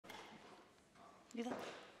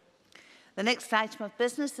The next item of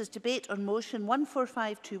business is debate on motion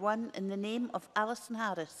 14521 in the name of Alison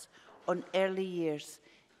Harris on early years.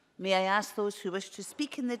 May I ask those who wish to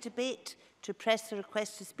speak in the debate to press the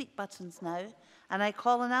request to speak buttons now, and I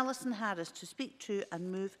call on Alison Harris to speak to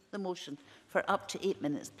and move the motion for up to 8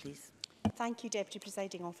 minutes, please. Thank you, Deputy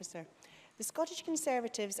Presiding Officer. The Scottish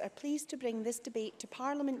Conservatives are pleased to bring this debate to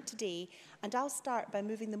Parliament today, and I'll start by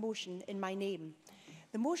moving the motion in my name.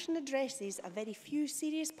 The motion addresses a very few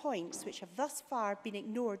serious points which have thus far been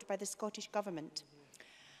ignored by the Scottish Government.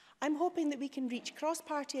 I'm hoping that we can reach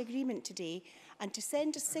cross-party agreement today and to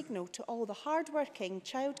send a signal to all the hard-working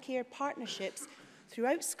childcare partnerships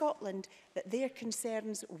throughout Scotland that their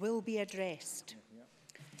concerns will be addressed.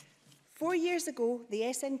 4 years ago, the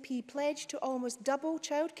SNP pledged to almost double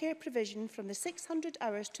childcare provision from the 600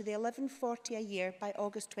 hours to the 1140 a year by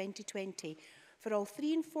August 2020 for all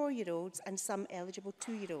 3- and 4-year-olds and some eligible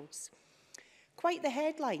 2-year-olds. Quite the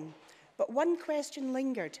headline, but one question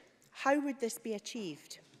lingered: how would this be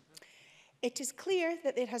achieved? It is clear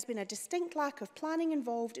that there has been a distinct lack of planning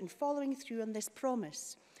involved in following through on this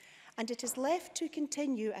promise, and it is left to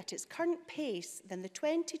continue at its current pace, then the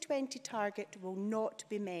 2020 target will not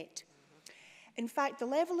be met. In fact, the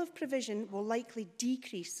level of provision will likely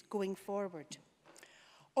decrease going forward.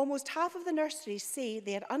 Almost half of the nurseries say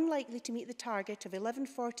they are unlikely to meet the target of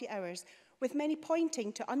 1140 hours, with many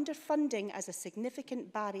pointing to underfunding as a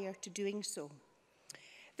significant barrier to doing so.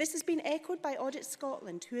 This has been echoed by Audit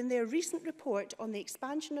Scotland, who in their recent report on the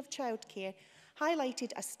expansion of childcare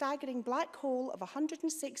highlighted a staggering black hole of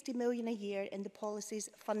 £160 million a year in the policy's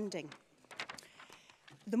funding.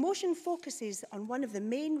 The motion focuses on one of the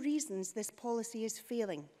main reasons this policy is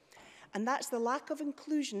failing, and that's the lack of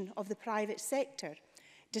inclusion of the private sector,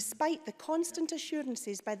 despite the constant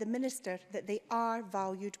assurances by the Minister that they are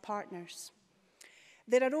valued partners.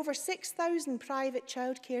 There are over 6,000 private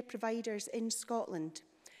childcare providers in Scotland.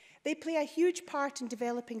 They play a huge part in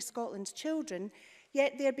developing Scotland's children,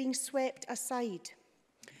 yet they are being swept aside.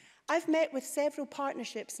 I've met with several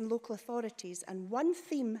partnerships and local authorities, and one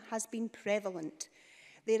theme has been prevalent.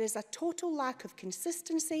 There is a total lack of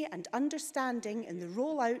consistency and understanding in the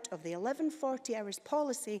rollout of the 1140 hours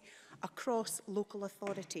policy across local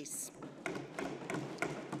authorities.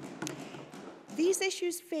 These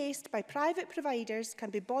issues faced by private providers can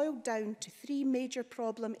be boiled down to 3 major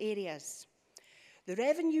problem areas: the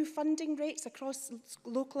revenue funding rates across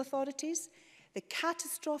local authorities, the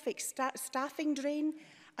catastrophic staffing drain,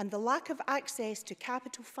 and the lack of access to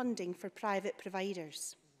capital funding for private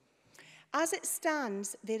providers. As it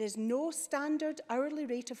stands, there is no standard hourly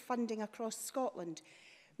rate of funding across Scotland,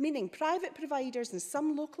 meaning private providers and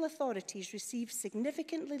some local authorities receive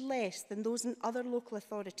significantly less than those in other local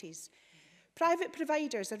authorities. Private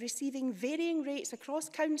providers are receiving varying rates across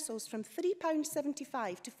councils from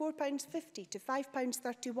 £3.75 to £4.50 to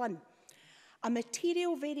 £5.31, a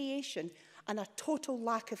material variation and a total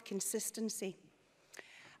lack of consistency.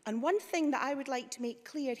 And one thing that I would like to make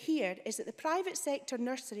clear here is that the private sector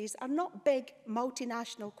nurseries are not big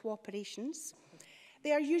multinational corporations.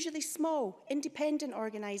 They are usually small, independent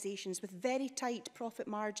organisations with very tight profit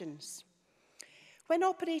margins. When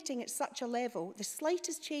operating at such a level, the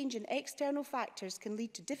slightest change in external factors can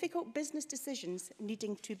lead to difficult business decisions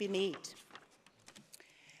needing to be made.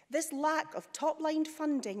 This lack of top-line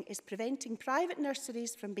funding is preventing private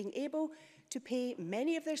nurseries from being able to pay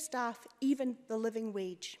many of their staff even the living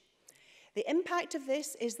wage. The impact of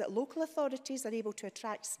this is that local authorities are able to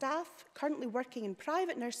attract staff currently working in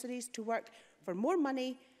private nurseries to work for more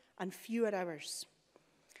money and fewer hours.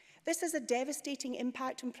 This has a devastating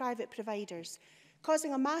impact on private providers,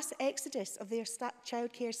 causing a mass exodus of their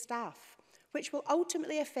childcare staff, which will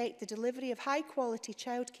ultimately affect the delivery of high-quality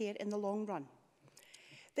childcare in the long run.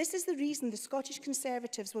 This is the reason the Scottish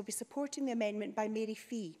Conservatives will be supporting the amendment by Mary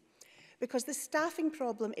Fee, because the staffing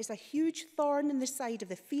problem is a huge thorn in the side of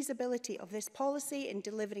the feasibility of this policy in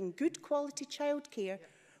delivering good quality childcare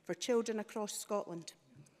for children across Scotland.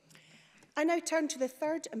 I now turn to the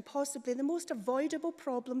third and possibly the most avoidable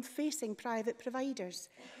problem facing private providers: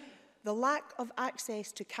 the lack of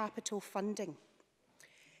access to capital funding.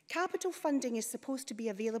 Capital funding is supposed to be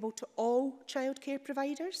available to all childcare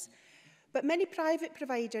providers, but many private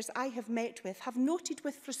providers I have met with have noted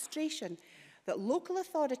with frustration that local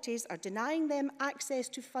authorities are denying them access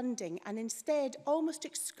to funding and instead almost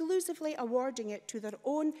exclusively awarding it to their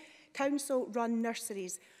own council-run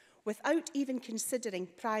nurseries without even considering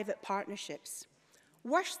private partnerships.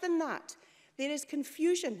 Worse than that, there is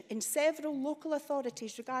confusion in several local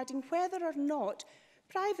authorities regarding whether or not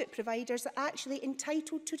private providers are actually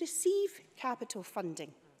entitled to receive capital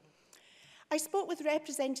funding. I spoke with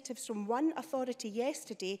representatives from one authority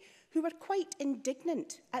yesterday who were quite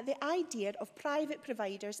indignant at the idea of private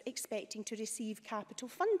providers expecting to receive capital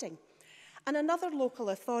funding, and another local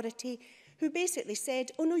authority who basically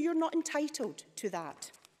said, oh no, you're not entitled to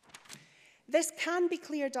that. This can be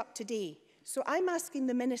cleared up today, so I'm asking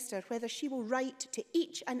the Minister whether she will write to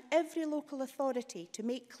each and every local authority to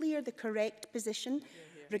make clear the correct position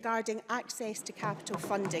regarding access to capital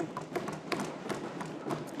funding.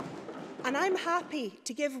 And I'm happy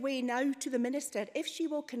to give way now to the Minister if she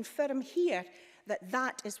will confirm here that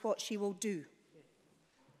that is what she will do.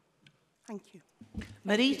 Thank you.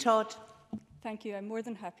 Marie Todd. Thank you. I'm more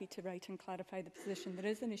than happy to write and clarify the position. There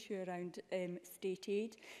is an issue around state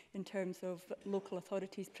aid in terms of local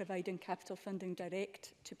authorities providing capital funding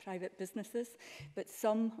direct to private businesses, but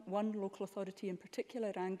one local authority in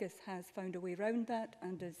particular, Angus, has found a way around that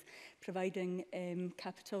and is providing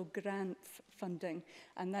capital grants funding,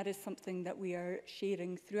 and that is something that we are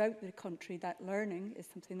sharing throughout the country. That learning is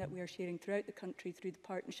something that we are sharing throughout the country through the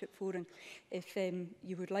Partnership Forum. If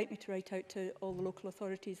you would like me to write out to all the local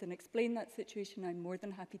authorities and explain that situation, I'm more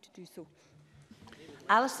than happy to do so.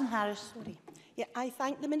 Alison Harris. Sorry. Yeah, I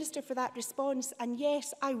thank the Minister for that response, and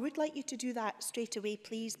yes, I would like you to do that straight away,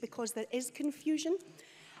 please, because there is confusion,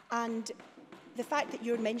 and the fact that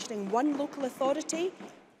you're mentioning one local authority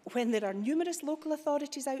when there are numerous local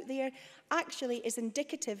authorities out there actually is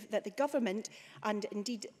indicative that the government and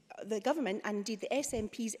indeed the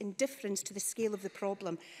SNP's indifference to the scale of the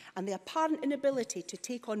problem and the apparent inability to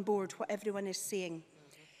take on board what everyone is saying.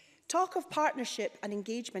 Talk of partnership and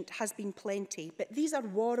engagement has been plenty, but these are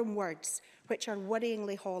warm words which are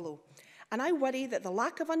worryingly hollow. And I worry that the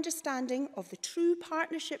lack of understanding of the true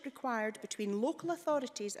partnership required between local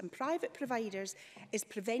authorities and private providers is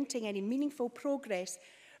preventing any meaningful progress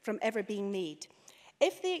from ever being made.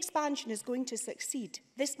 If the expansion is going to succeed,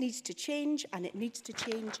 this needs to change, and it needs to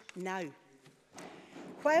change now.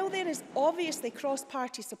 While there is obviously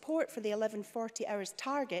cross-party support for the 1140 hours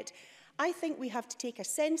target, I think we have to take a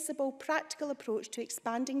sensible, practical approach to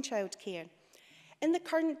expanding childcare. In the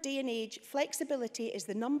current day and age, flexibility is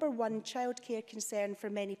the #1 childcare concern for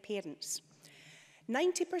many parents.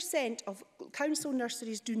 90% of council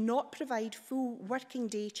nurseries do not provide full working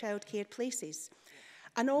day childcare places,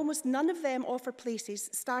 and almost none of them offer places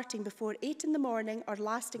starting before 8 in the morning or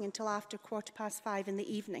lasting until after 5:15 in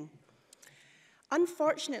the evening.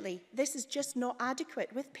 Unfortunately, this is just not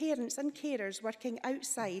adequate, with parents and carers working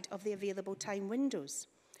outside of the available time windows.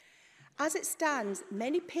 As it stands,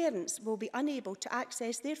 many parents will be unable to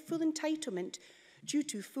access their full entitlement due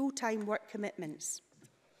to full-time work commitments.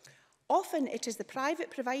 Often it is the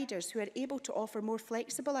private providers who are able to offer more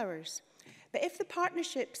flexible hours. But if the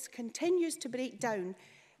partnerships continues to break down,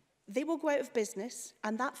 they will go out of business,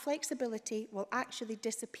 and that flexibility will actually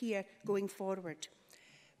disappear going forward.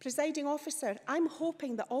 Presiding Officer, I'm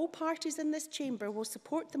hoping that all parties in this chamber will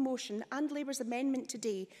support the motion and Labour's amendment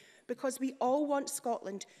today, because we all want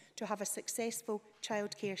Scotland to have a successful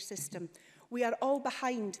childcare system. We are all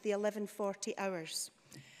behind the 1140 hours.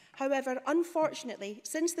 However, unfortunately,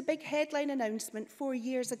 since the big headline announcement 4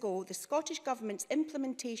 years ago, the Scottish Government's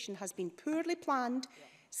implementation has been poorly planned,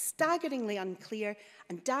 staggeringly unclear,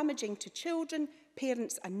 and damaging to children,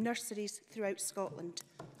 parents and nurseries throughout Scotland.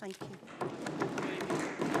 Thank you.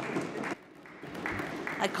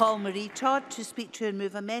 I call Marie Todd to speak to and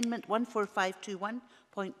move Amendment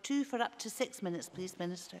 14521.2 for up to 6 minutes, please,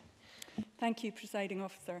 Minister. Thank you, Presiding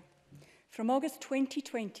Officer. From August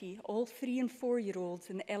 2020, all 3- and 4-year-olds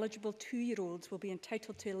and eligible 2-year-olds will be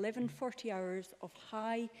entitled to 1140 hours of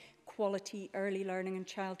high-quality early learning and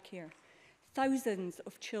childcare. Thousands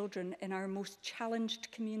of children in our most challenged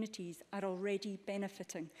communities are already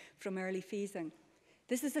benefiting from early phasing.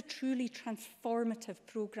 This is a truly transformative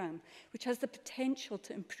programme which has the potential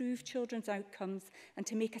to improve children's outcomes and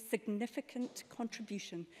to make a significant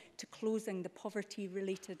contribution to closing the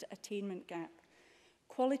poverty-related attainment gap.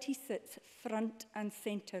 Quality sits front and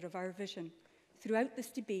centre of our vision. Throughout this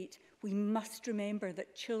debate, we must remember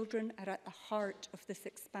that children are at the heart of this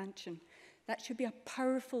expansion. That should be a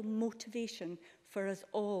powerful motivation for us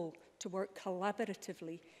all to work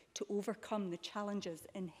collaboratively to overcome the challenges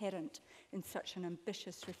inherent in such an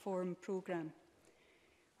ambitious reform programme.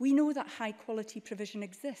 We know that high-quality provision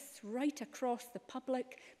exists right across the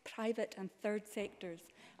public, private and third sectors,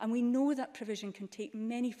 and we know that provision can take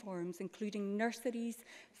many forms, including nurseries,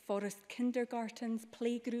 forest kindergartens,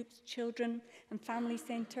 playgroups, children and family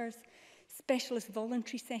centres, specialist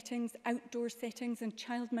voluntary settings, outdoor settings and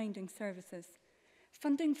childminding services.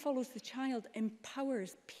 Funding follows the child,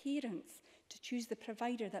 empowers parents to choose the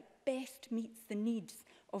provider that best meets the needs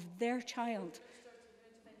of their child.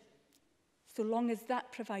 so long as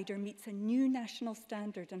that provider meets a new national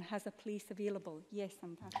standard and has a place available. Yes,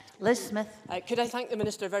 I'm happy. Liz Smith. Could I thank the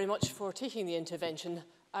Minister very much for taking the intervention.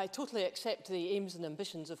 I totally accept the aims and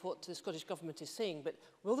ambitions of what the Scottish Government is saying, but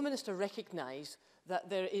will the Minister recognise that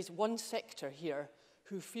there is one sector here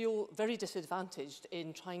who feel very disadvantaged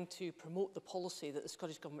in trying to promote the policy that the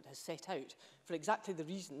Scottish Government has set out for exactly the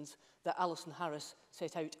reasons that Alison Harris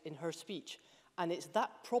set out in her speech? And it's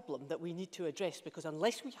that problem that we need to address, because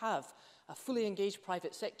unless we have a fully engaged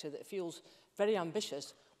private sector that feels very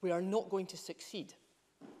ambitious, we are not going to succeed.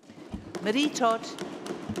 Marie Todd.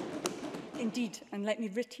 Indeed, and let me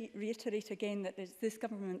reiterate again that it's this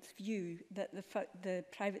government's view that the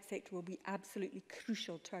private sector will be absolutely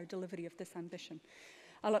crucial to our delivery of this ambition.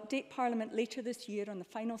 I'll update Parliament later this year on the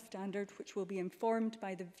final standard, which will be informed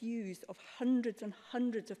by the views of hundreds and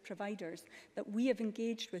hundreds of providers that we have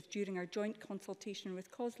engaged with during our joint consultation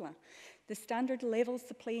with COSLA. The standard levels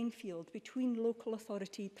the playing field between local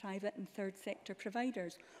authority, private and third sector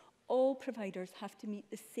providers. All providers have to meet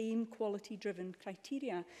the same quality-driven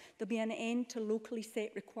criteria. There'll be an end to locally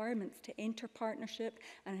set requirements to enter partnership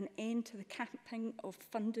and an end to the capping of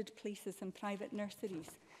funded places in private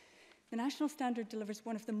nurseries. The National Standard delivers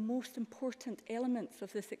one of the most important elements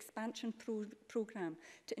of this expansion programme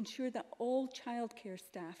to ensure that all childcare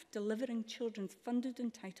staff delivering children's funded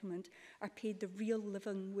entitlement are paid the real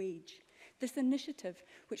living wage. This initiative,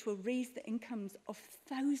 which will raise the incomes of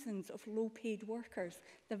thousands of low-paid workers,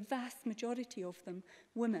 the vast majority of them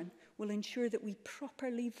women, will ensure that we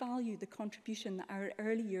properly value the contribution that our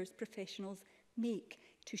early years professionals make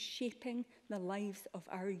to shaping the lives of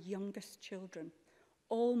our youngest children.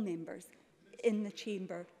 All members in the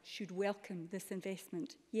chamber should welcome this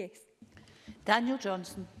investment. Yes. Daniel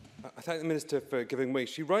Johnson. I thank the Minister for giving way.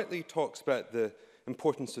 She rightly talks about the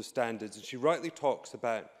importance of standards, and she rightly talks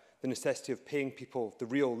about the necessity of paying people the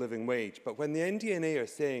real living wage. But when the NDNA are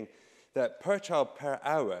saying that per child per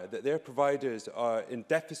hour, that their providers are in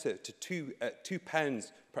deficit to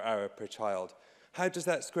 £2 per hour per child, how does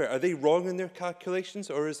that square? Are they wrong in their calculations,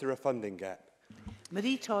 or is there a funding gap?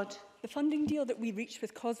 Marie Todd. The funding deal that we reached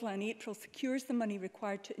with COSLA in April secures the money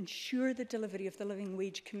required to ensure the delivery of the living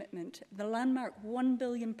wage commitment. The landmark £1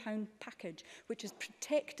 billion package, which is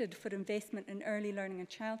protected for investment in early learning and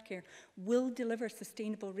childcare, will deliver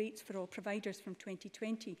sustainable rates for all providers from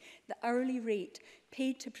 2020. The hourly rate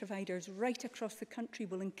paid to providers right across the country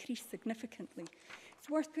will increase significantly. It's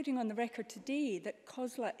worth putting on the record today that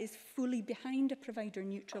COSLA is fully behind a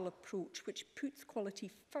provider-neutral approach, which puts quality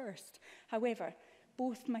first. However,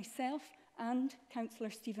 both myself and Councillor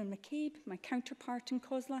Stephen McCabe, my counterpart in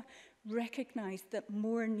COSLA, recognise that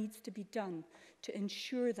more needs to be done to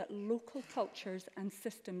ensure that local cultures and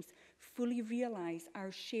systems fully realise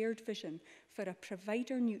our shared vision for a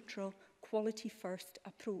provider-neutral, quality-first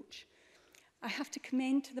approach. I have to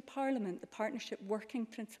commend to the Parliament the partnership working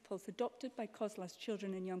principles adopted by COSLA's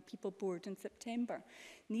Children and Young People Board in September.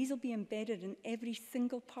 And these will be embedded in every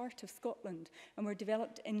single part of Scotland and were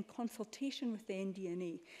developed in consultation with the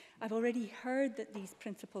NDNA. I've already heard that these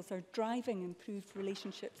principles are driving improved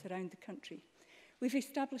relationships around the country. We've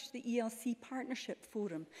established the ELC Partnership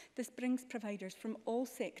Forum. This brings providers from all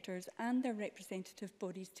sectors and their representative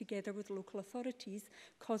bodies together with local authorities,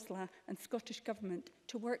 COSLA and Scottish Government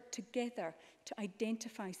to work together to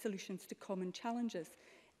identify solutions to common challenges.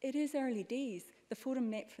 It is early days. The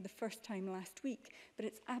forum met for the first time last week, but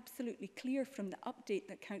it's absolutely clear from the update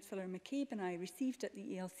that Councillor McCabe and I received at the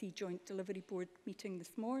ELC Joint Delivery Board meeting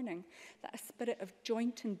this morning that a spirit of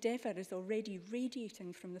joint endeavour is already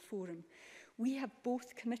radiating from the forum. We have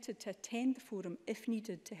both committed to attend the forum if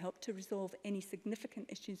needed to help to resolve any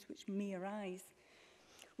significant issues which may arise.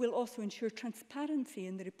 We'll also ensure transparency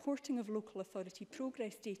in the reporting of local authority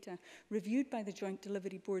progress data reviewed by the Joint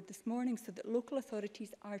Delivery Board this morning so that local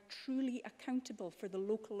authorities are truly accountable for the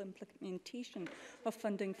local implementation of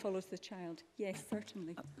funding follows the child. Yes,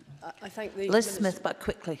 certainly. I thank the Liz Smith, but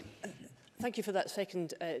quickly. Thank you for that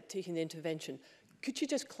second taking the intervention. Could you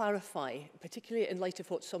just clarify, particularly in light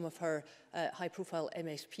of what some of her high-profile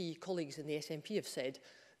MSP colleagues in the SNP have said,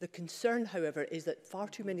 the concern, however, is that far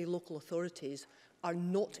too many local authorities are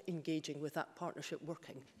not engaging with that partnership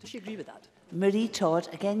working. Does she agree with that? Marie Todd,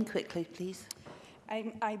 again quickly, please.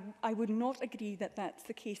 I would not agree that that's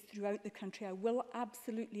the case throughout the country. I will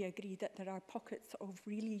absolutely agree that there are pockets of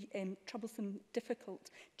really troublesome, difficult,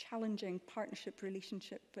 challenging partnership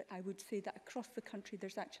relationship, but I would say that across the country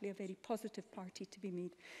there's actually a very positive party to be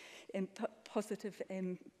made, positive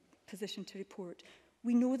position to report.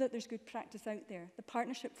 We know that there's good practice out there. The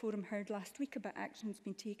Partnership Forum heard last week about actions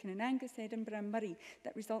being taken in Angus, Edinburgh and Murray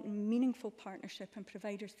that result in meaningful partnership and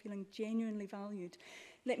providers feeling genuinely valued.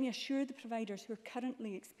 Let me assure the providers who are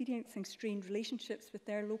currently experiencing strained relationships with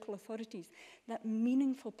their local authorities that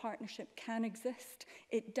meaningful partnership can exist.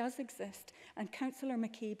 It does exist, and Councillor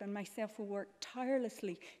McCabe and myself will work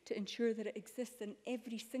tirelessly to ensure that it exists in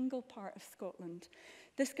every single part of Scotland.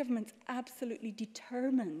 This government's absolutely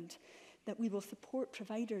determined that we will support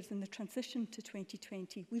providers in the transition to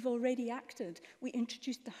 2020. We've already acted. We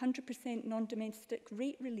introduced the 100% non-domestic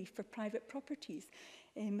rate relief for private properties.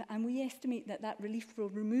 And we estimate that that relief will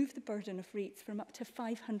remove the burden of rates from up to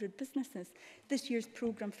 500 businesses. This year's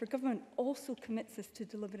programme for government also commits us to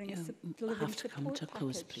delivering a support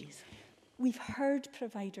package. Please. We've heard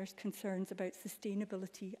providers' concerns about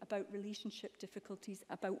sustainability, about relationship difficulties,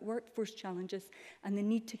 about workforce challenges, and the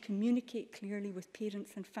need to communicate clearly with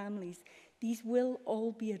parents and families. These will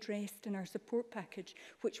all be addressed in our support package,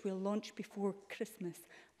 which we'll launch before Christmas.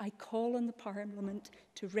 I call on the Parliament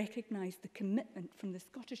to recognise the commitment from the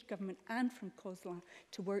Scottish Government and from COSLA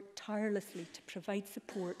to work tirelessly to provide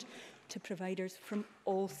support to providers from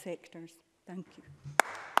all sectors. Thank you.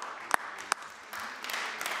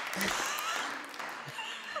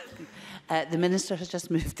 The Minister has just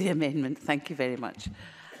moved the amendment. Thank you very much.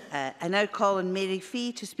 I now call on Mary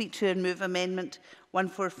Fee to speak to and move Amendment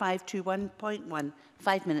 14521.1.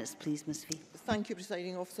 5 minutes, please, Ms Fee. Thank you,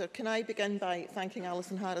 Presiding Officer. Can I begin by thanking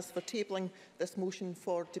Alison Harris for tabling this motion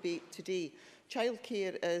for debate today?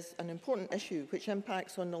 Childcare is an important issue which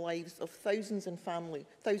impacts on the lives of thousands of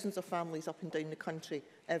families up and down the country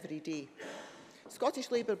every day. Scottish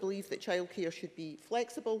Labour believe that childcare should be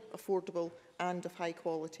flexible, affordable and of high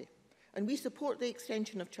quality. And we support the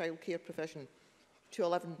extension of childcare provision to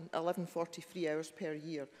 1143 hours per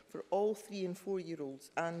year for all 3- and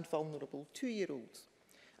 4-year-olds and vulnerable 2-year-olds.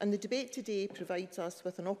 And the debate today provides us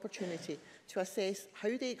with an opportunity to assess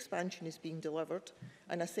how the expansion is being delivered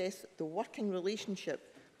and assess the working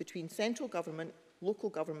relationship between central government, local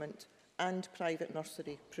government and private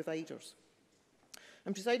nursery providers.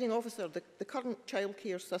 And, Presiding Officer, the current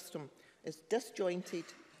childcare system is disjointed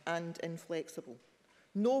and inflexible.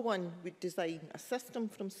 No one would design a system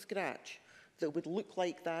from scratch that would look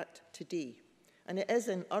like that today, and it is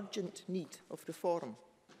in urgent need of reform.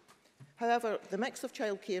 However, the mix of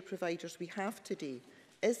childcare providers we have today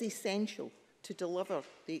is essential to deliver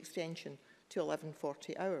the extension to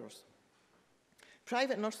 1140 hours.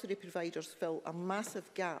 Private nursery providers fill a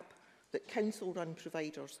massive gap that council-run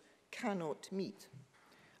providers cannot meet.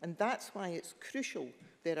 And that's why it's crucial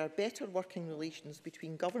there are better working relations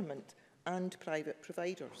between government and private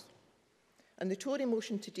providers. And the Tory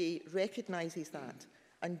motion today recognises that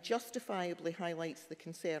and justifiably highlights the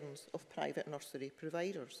concerns of private nursery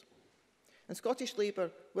providers. And Scottish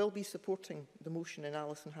Labour will be supporting the motion in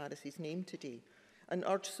Alison Harris's name today and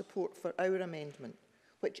urge support for our amendment,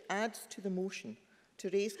 which adds to the motion to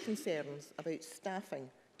raise concerns about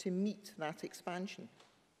staffing to meet that expansion.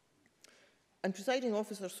 And, Presiding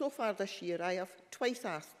Officer, so far this year I have twice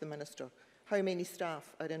asked the Minister how many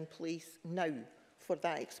staff are in place now for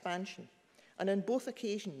that expansion. And on both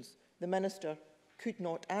occasions, the Minister could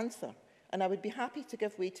not answer. And I would be happy to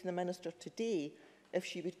give way to the Minister today if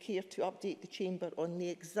she would care to update the Chamber on the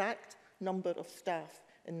exact number of staff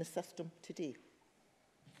in the system today.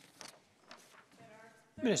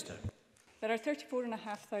 Minister. There are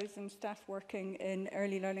 34,500 staff working in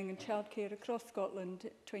early learning and childcare across Scotland,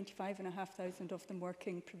 25,500 of them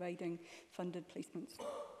working providing funded placements.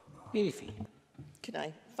 Mary Fee. Can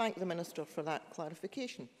I thank the Minister for that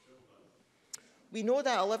clarification? We know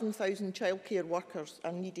that 11,000 childcare workers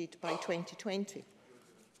are needed by 2020.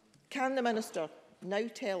 Can the Minister now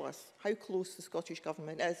tell us how close the Scottish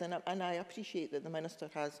Government is? And I appreciate that the Minister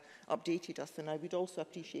has updated us, and I would also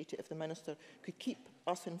appreciate it if the Minister could keep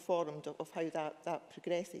us informed of how that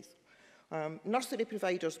progresses. Nursery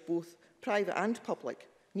providers, both private and public,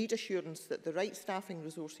 need assurance that the right staffing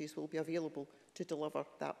resources will be available to deliver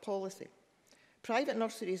that policy. Private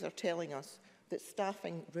nurseries are telling us that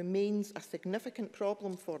staffing remains a significant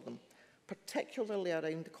problem for them, particularly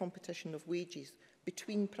around the competition of wages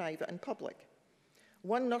between private and public.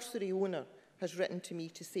 One nursery owner has written to me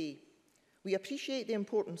to say, "We appreciate the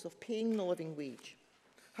importance of paying the living wage.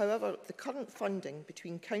 However, the current funding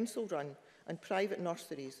between council-run and private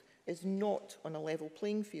nurseries is not on a level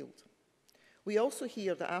playing field. We also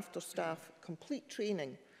hear that after staff complete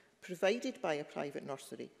training provided by a private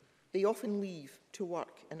nursery, they often leave to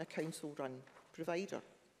work in a council-run provider.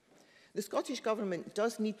 The Scottish Government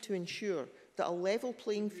does need to ensure that a level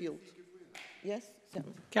playing field..." Yes,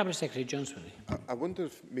 Cabinet Secretary John Swinney. I wonder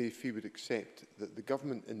if Mary Fee would accept that the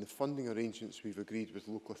Government, in the funding arrangements we've agreed with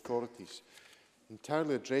local authorities,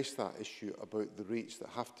 entirely address that issue about the rates that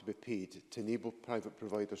have to be paid to enable private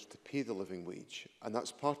providers to pay the living wage. And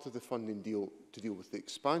that's part of the funding deal to deal with the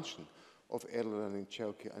expansion of early learning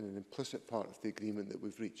childcare and an implicit part of the agreement that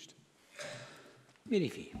we've reached. Mary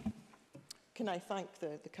Fee. Can I thank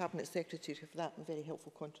the Cabinet Secretary for that very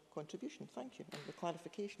helpful contribution? Thank you, and the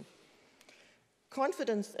clarification.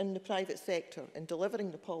 Confidence in the private sector in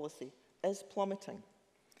delivering the policy is plummeting.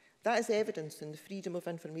 That is evidenced in the freedom of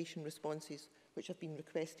information responses which have been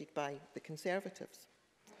requested by the Conservatives.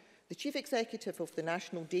 The Chief Executive of the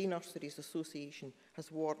National Day Nurseries Association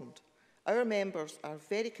has warned, our members are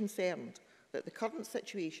very concerned that the current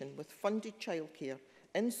situation with funded childcare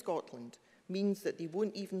in Scotland means that they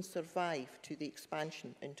won't even survive to the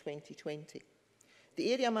expansion in 2020.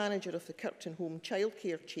 The area manager of the Kirkton Home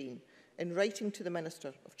childcare chain, in writing to the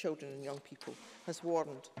Minister of Children and Young People, has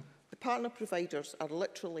warned the partner providers are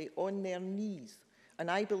literally on their knees,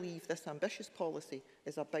 and I believe this ambitious policy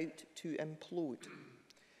is about to implode.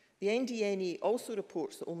 The NDNA also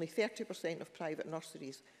reports that only 30% of private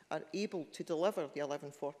nurseries are able to deliver the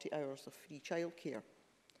 1140 hours of free childcare.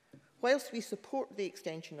 Whilst we support the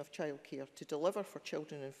extension of childcare to deliver for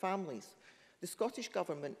children and families, the Scottish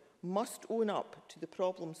Government must own up to the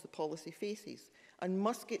problems the policy faces and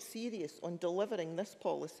must get serious on delivering this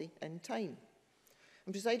policy in time.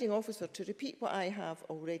 And, Presiding Officer, to repeat what I have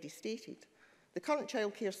already stated, the current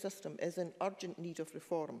childcare system is in urgent need of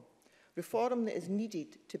reform, reform that is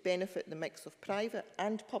needed to benefit the mix of private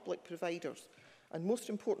and public providers, and most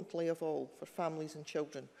importantly of all, for families and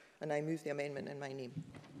children. And I move the amendment in my name.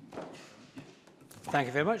 Thank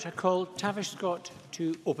you very much. I call Tavish Scott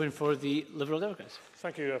to open for the Liberal Democrats.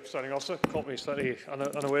 Thank you, Presiding Officer. Caught me slightly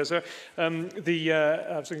unawares there. I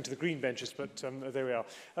was looking to the green benches, but there we are.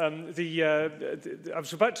 I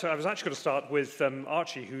was actually going to start with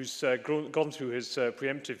Archie, who's gone through his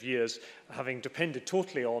preemptive years, having depended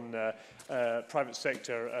totally on private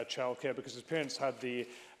sector childcare because his parents had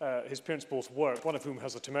his parents both work, one of whom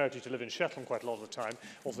has the temerity to live in Shetland quite a lot of the time,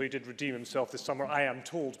 although he did redeem himself this summer, I am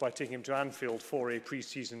told, by taking him to Anfield for a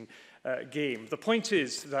pre-season game. The point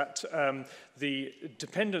is that the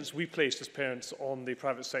dependence we placed as parents on the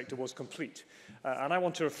private sector was complete. And I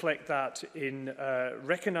want to reflect that in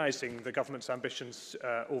recognising the government's ambitions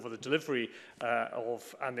over the delivery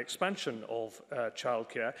of and expansion of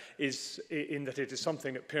childcare is in that it is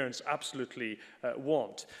something that parents absolutely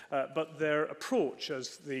want. But their approach,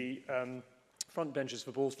 as the front benches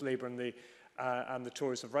for both Labour and the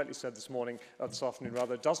Tories have rightly said this afternoon,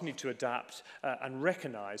 does need to adapt and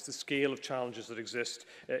recognise the scale of challenges that exist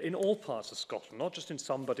in all parts of Scotland, not just in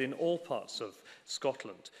some, but in all parts of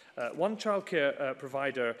Scotland. One childcare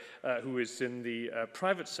provider who is in the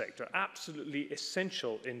private sector, absolutely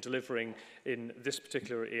essential in delivering in this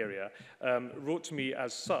particular area, wrote to me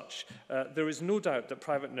as such, there is no doubt that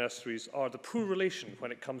private nurseries are the poor relation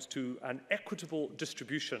when it comes to an equitable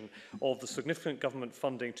distribution of the significant government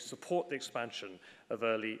funding to support the expansion of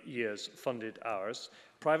early years funded hours.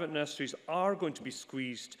 Private nurseries are going to be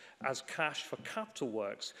squeezed as cash for capital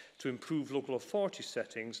works to improve local authority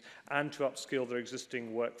settings and to upskill their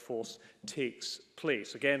existing workforce takes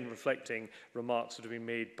place. Again, reflecting remarks that have been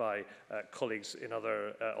made by colleagues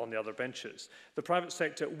on the other benches. The private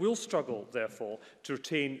sector will struggle, therefore, to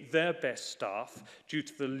retain their best staff due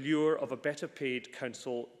to the lure of a better paid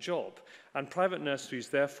council job. And private nurseries,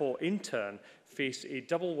 therefore, in turn, face a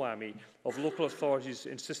double whammy of local authorities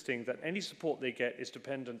insisting that any support they get is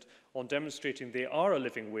dependent on demonstrating they are a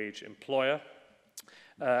living wage employer,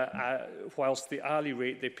 whilst the hourly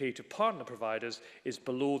rate they pay to partner providers is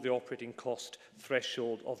below the operating cost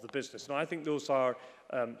threshold of the business. Now, I think those are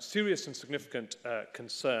serious and significant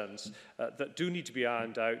concerns that do need to be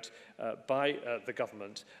ironed out by the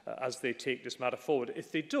government as they take this matter forward.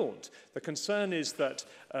 If they don't, the concern is that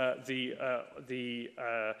the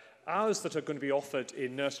hours that are going to be offered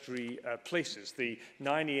in nursery places, the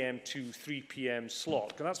 9 a.m. to 3 p.m.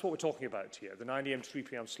 slot, and that's what we're talking about here, the 9 a.m. to 3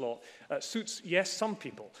 p.m. slot, suits, yes, some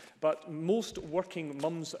people, but most working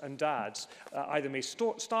mums and dads either may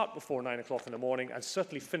start before 9 o'clock in the morning and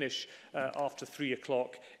certainly finish after 3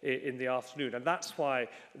 o'clock in the afternoon. And that's why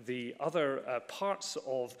the other parts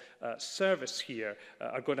of service here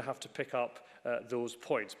are going to have to pick up those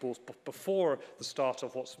points, both before the start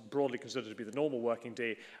of what's broadly considered to be the normal working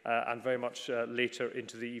day and very much later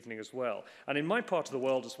into the evening as well. And in my part of the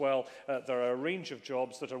world as well, there are a range of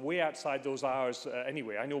jobs that are way outside those hours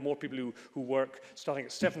anyway. I know more people who work starting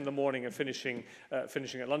at 7 in the morning and finishing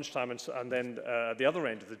at lunchtime and then at the other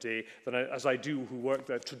end of the day than as I do who work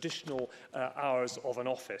the traditional hours of an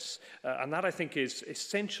office. And that, I think, is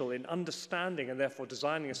essential in understanding and therefore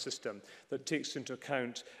designing a system that takes into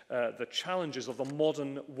account the challenges of the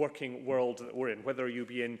modern working world that we're in, whether you're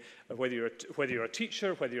a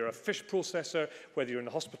teacher, whether you're a fish processor, whether you're in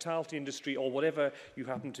the hospitality industry or whatever you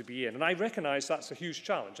happen to be in. And I recognise that's a huge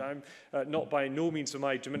challenge. I'm not by no means am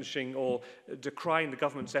I diminishing or decrying the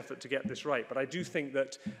government's effort to get this right, but I do think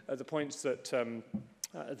that the points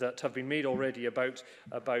that have been made already about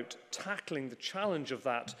tackling the challenge of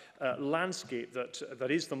that landscape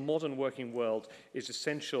that is the modern working world is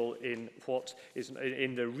essential in what is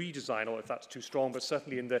in the redesign, or if that's too strong, but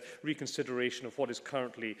certainly in the reconsideration of what is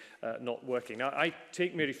currently not working. Now, I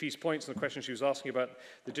take Mary Fee's points and the question she was asking about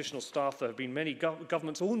the additional staff. There have been many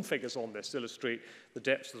government's own figures on this to illustrate the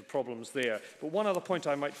depths of the problems there. But one other point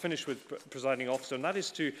I might finish with, Presiding Officer, and that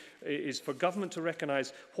is for government to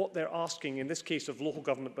recognise what they're asking, in this case of local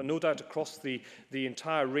government, but no doubt across the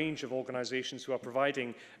entire range of organisations who are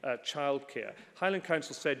providing childcare. Highland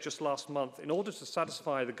Council said just last month, in order to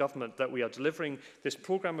satisfy the government that we are delivering this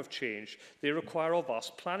programme of change, they require of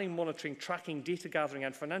us planning, monitoring, tracking, data gathering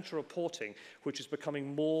and financial reporting, which is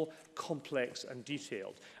becoming more complex and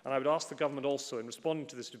detailed. And I would ask the government also, in responding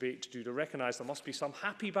to this debate, to recognise there must be some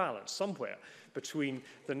happy balance somewhere between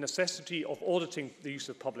the necessity of auditing the use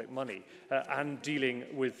of public money and dealing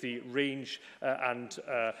with the range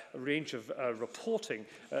of reporting.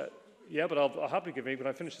 Yeah, but I'll happily give me when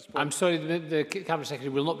I finish this point. I'm sorry, the Cabinet Secretary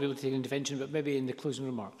will not be able to take an intervention, but maybe in the closing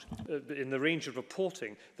remarks. In the range of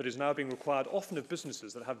reporting that is now being required, often of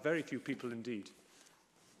businesses that have very few people indeed.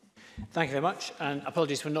 Thank you very much, and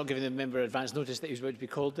apologies for not giving the member advance notice that he was about to be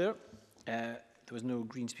called there. There was no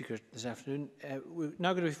Green speaker this afternoon. We're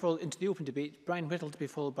now going to be followed into the open debate. Brian Whittle to be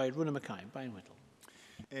followed by Rona Mackay. Brian Whittle.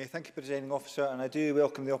 Thank you, Presiding Officer, and I do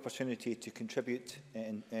welcome the opportunity to contribute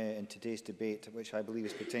in today's debate, which I believe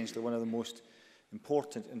is potentially one of the most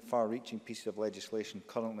important and far-reaching pieces of legislation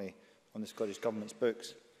currently on the Scottish Government's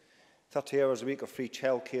books. 30 hours a week of free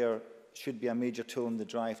childcare should be a major tool in the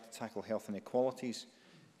drive to tackle health inequalities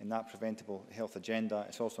in that preventable health agenda.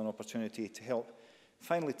 It's also an opportunity to help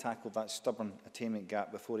finally tackle that stubborn attainment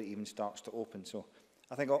gap before it even starts to open. So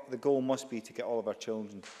I think the goal must be to get all of our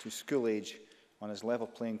children to school age on as level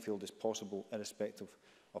playing field as possible, irrespective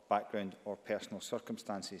of background or personal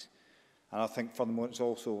circumstances. And I think furthermore it's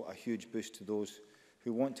also a huge boost to those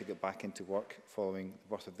who want to get back into work following the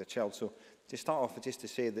birth of their child. So to start off with, just to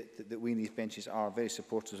say that we in these benches are very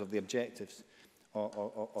supporters of the objectives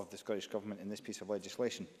of the Scottish Government in this piece of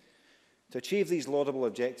legislation. To achieve these laudable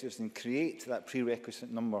objectives and create that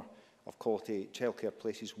prerequisite number of quality childcare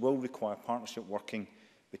places will require partnership working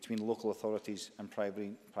between local authorities and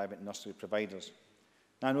private nursery providers.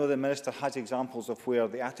 Now, I know the Minister has examples of where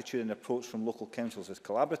the attitude and approach from local councils is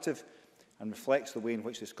collaborative and reflects the way in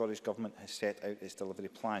which the Scottish Government has set out its delivery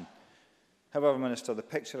plan. However, Minister, the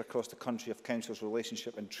picture across the country of councils'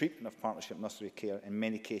 relationship and treatment of partnership nursery care in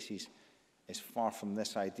many cases is far from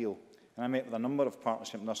this ideal. And I met with a number of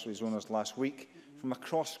partnership nurseries owners last week from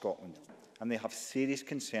across Scotland, and they have serious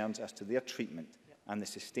concerns as to their treatment and the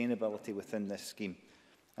sustainability within this scheme.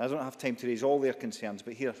 And I don't have time to raise all their concerns,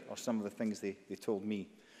 but here are some of the things they told me.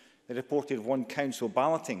 They reported one council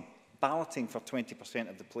balloting for 20%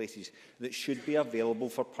 of the places that should be available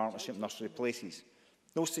for partnership nursery places.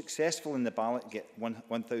 Those successful in the ballot get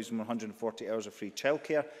 1,140 hours of free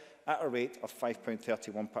childcare at a rate of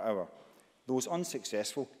 £5.31 per hour. Those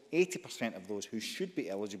unsuccessful, 80% of those who should be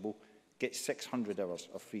eligible, get 600 hours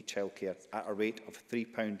of free childcare at a rate of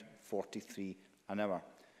 £3.43 an hour.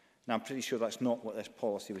 Now, I'm pretty sure that's not what this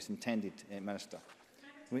policy was intended, Minister.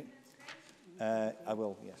 I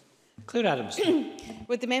will, yes. Claire Adams.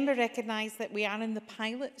 Would the member recognise that we are in the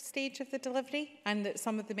pilot stage of the delivery and that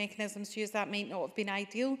some of the mechanisms used that might not have been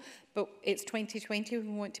ideal, but it's 2020, we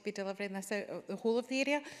want to be delivering this out of the whole of the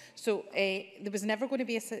area. So there was never going to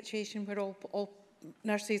be a situation where all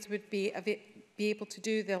nurseries would be able to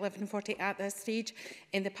do the 1140 at this stage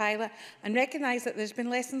in the pilot, and recognise that there's been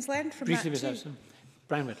lessons learned from that too.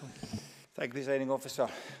 Brian Whittle. Thank you, Presiding Officer.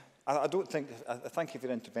 I thank you for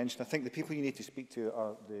your intervention. I think the people you need to speak to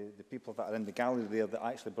are the people that are in the gallery there that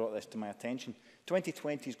actually brought this to my attention.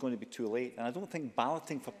 2020 is going to be too late, and I don't think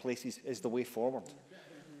balloting for places is the way forward.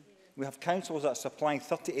 We have councils that are supplying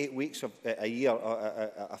 38 weeks of a year,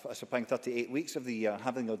 supplying 38 weeks of the year,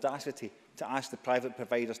 having the audacity to ask the private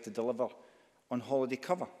providers to deliver on holiday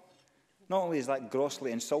cover. Not only is that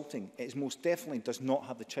grossly insulting, it most definitely does not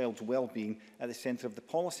have the child's well-being at the centre of the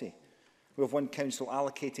policy. We have one council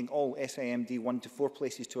allocating all SIMD 1 to 4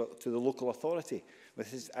 places to the local authority,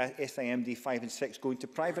 with SIMD 5 and 6 going to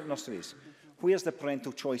private nurseries. Where's the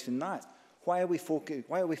parental choice in that? Why are we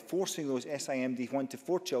forcing those SIMD 1 to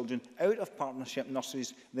 4 children out of partnership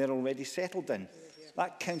nurseries they're already settled in?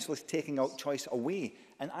 That council is taking out choice away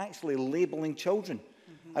and actually labelling children.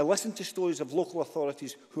 I listen to stories of local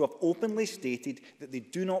authorities who have openly stated that they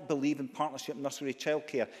do not believe in partnership nursery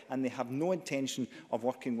childcare and they have no intention of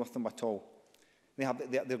working with them at all.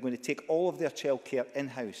 They're going to take all of their childcare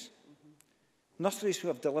in-house. Nurseries who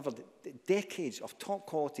have delivered decades of top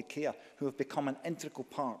quality care, who have become an integral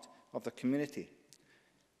part of their community.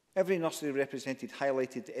 Every nursery represented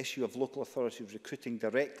highlighted the issue of local authorities recruiting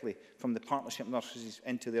directly from the partnership nurseries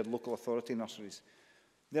into their local authority nurseries.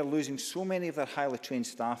 They're losing so many of their highly trained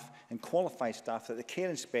staff and qualified staff that the Care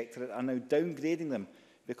Inspectorate are now downgrading them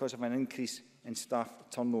because of an increase in staff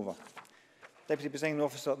turnover. Deputy Presiding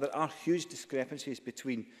Officer, there are huge discrepancies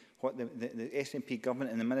between what the SNP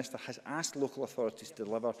government and the Minister has asked local authorities to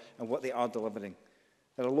deliver and what they are delivering.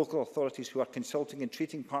 There are local authorities who are consulting and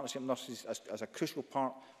treating partnership nurses as a crucial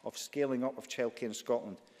part of scaling up of childcare in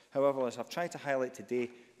Scotland. However, as I've tried to highlight today,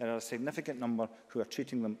 there are a significant number who are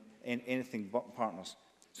treating them in anything but partners.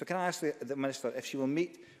 So can I ask the Minister if she will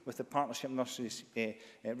meet with the partnership nurseries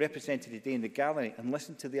represented today in the gallery and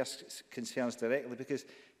listen to their concerns directly, because,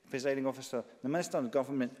 Presiding Officer, the Minister and the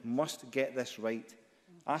Government must get this right.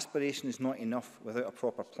 Aspiration is not enough without a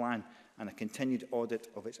proper plan and a continued audit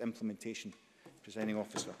of its implementation. Presiding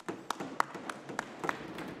Officer.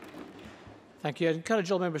 Thank you. I encourage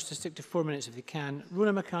all members to stick to 4 minutes if they can.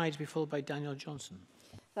 Rona Mackay to be followed by Daniel Johnson.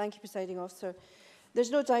 Thank you, Presiding Officer. There's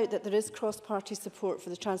no doubt that there is cross-party support for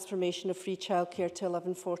the transformation of free childcare to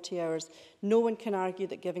 1140 hours. No one can argue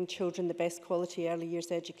that giving children the best quality early years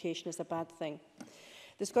education is a bad thing.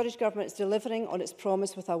 The Scottish Government is delivering on its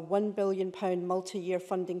promise with a £1 billion multi-year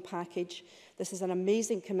funding package. This is an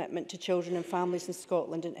amazing commitment to children and families in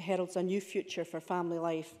Scotland, and it heralds a new future for family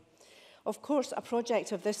life. Of course, a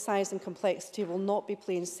project of this size and complexity will not be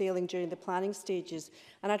plain sailing during the planning stages,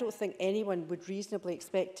 and I don't think anyone would reasonably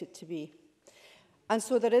expect it to be. And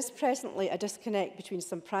so there is presently a disconnect between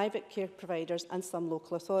some private care providers and some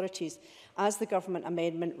local authorities, as the government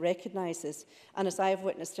amendment recognises, and as I have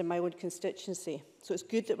witnessed in my own constituency. So it's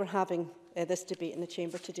good that we're having this debate in the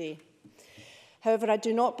Chamber today. However, I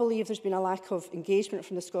do not believe there's been a lack of engagement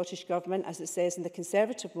from the Scottish Government, as it says in the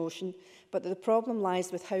Conservative motion, but that the problem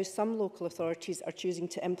lies with how some local authorities are choosing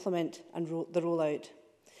to implement and the rollout.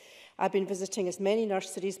 I've been visiting as many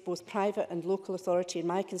nurseries, both private and local authority, in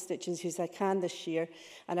my constituency as I can this year,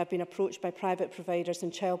 and I've been approached by private providers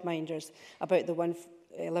and childminders about the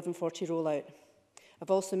 1140 rollout. I've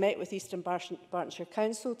also met with Eastern Bartonshire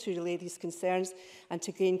Council to relay these concerns and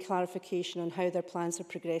to gain clarification on how their plans are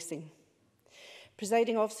progressing.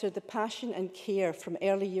 Presiding Officer, the passion and care from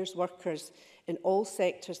early years workers in all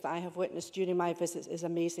sectors that I have witnessed during my visits is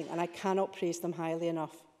amazing, and I cannot praise them highly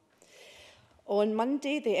enough. On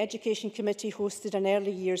Monday, the Education Committee hosted an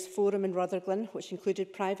early years forum in Rutherglen, which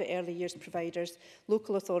included private early years providers,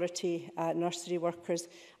 local authority nursery workers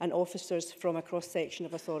and officers from a cross-section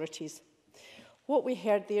of authorities. What we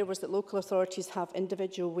heard there was that local authorities have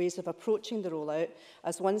individual ways of approaching the rollout,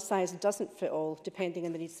 as one size doesn't fit all, depending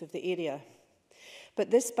on the needs of the area.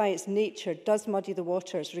 But this, by its nature, does muddy the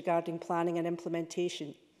waters regarding planning and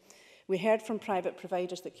implementation. We heard from private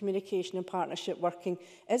providers that communication and partnership working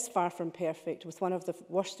is far from perfect, with one of the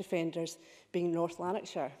worst offenders being North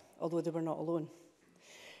Lanarkshire, although they were not alone.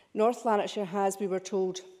 North Lanarkshire has, we were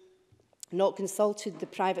told, not consulted the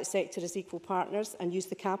private sector as equal partners and used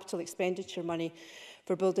the capital expenditure money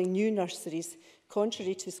for building new nurseries,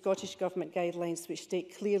 contrary to the Scottish Government guidelines, which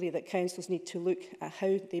state clearly that councils need to look at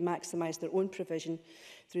how they maximise their own provision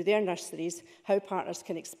through their nurseries, how partners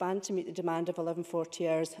can expand to meet the demand of 1140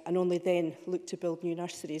 hours, and only then look to build new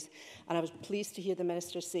nurseries. And I was pleased to hear the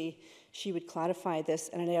Minister say she would clarify this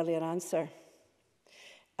in an earlier answer.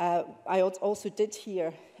 I also did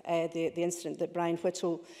hear the incident that Brian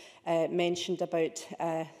Whittle mentioned about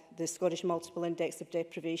the Scottish Multiple Index of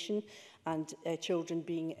Deprivation and children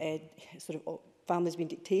being families being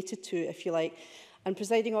dictated to, if you like. And,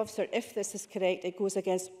 Presiding Officer, if this is correct, it goes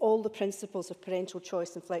against all the principles of parental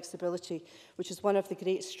choice and flexibility, which is one of the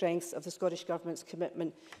great strengths of the Scottish Government's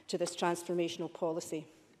commitment to this transformational policy.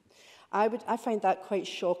 I find that quite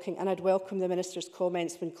shocking, and I'd welcome the Minister's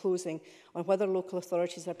comments when closing on whether local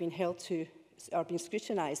authorities are being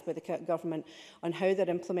scrutinised by the government on how they're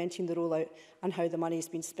implementing the rollout and how the money has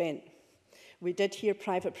been spent. We did hear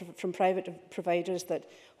from private providers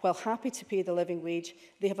that, while happy to pay the living wage,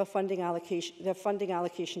 they have funding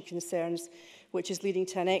allocation concerns, which is leading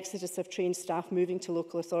to an exodus of trained staff moving to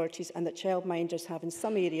local authorities, and that childminders have in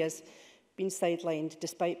some areas been sidelined,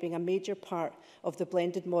 despite being a major part of the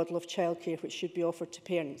blended model of childcare which should be offered to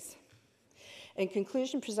parents. In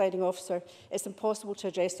conclusion, Presiding Officer, it's impossible to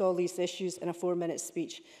address all these issues in a 4-minute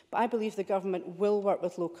speech, but I believe the Government will work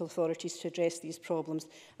with local authorities to address these problems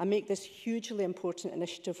and make this hugely important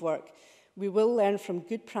initiative work. We will learn from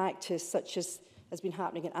good practice, such as has been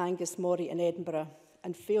happening in Angus, Moray and Edinburgh,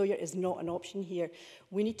 and failure is not an option here.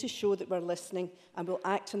 We need to show that we're listening and will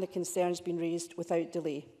act on the concerns being raised without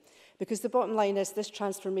delay. Because the bottom line is this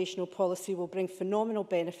transformational policy will bring phenomenal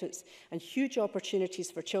benefits and huge opportunities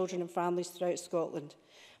for children and families throughout Scotland.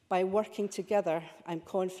 By working together, I'm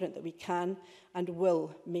confident that we can and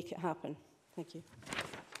will make it happen. Thank you.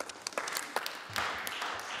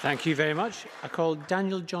 Thank you very much. I call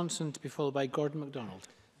Daniel Johnson to be followed by Gordon MacDonald.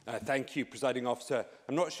 Thank you, Presiding Officer.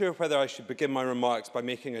 I'm not sure whether I should begin my remarks by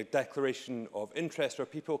making a declaration of interest, or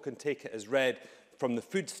people can take it as read from the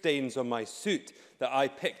food stains on my suit that I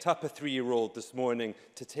picked up a 3-year-old this morning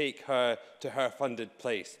to take her to her funded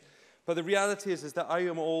place. But the reality is that I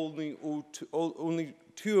am only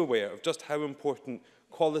too aware of just how important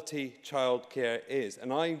quality childcare is.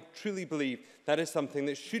 And I truly believe that is something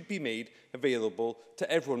that should be made available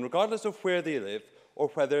to everyone, regardless of where they live or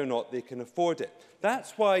whether or not they can afford it.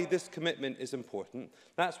 That's why this commitment is important.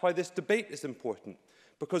 That's why this debate is important,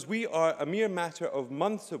 because we are a mere matter of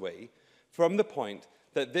months away from the point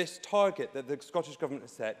that this target that the Scottish Government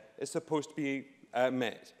has set is supposed to be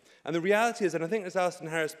met. And the reality is, and I think as Alison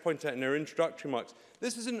Harris pointed out in her introductory remarks,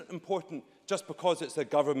 this isn't important just because it's a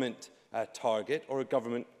government target or a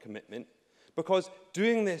government commitment, because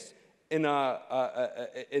doing this in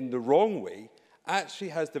the wrong way actually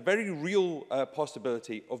has the very real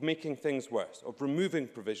possibility of making things worse, of removing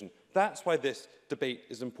provision. That's why this debate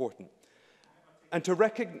is important. And to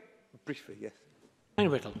recognize... Briefly, yes.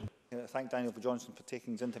 Whittle. Thank Daniel Johnson for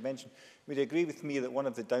taking his intervention. Would you agree with me that one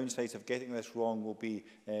of the downsides of getting this wrong will be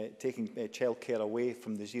taking childcare away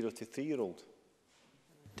from the 0 to 3-year-old?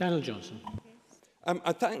 Daniel Johnson.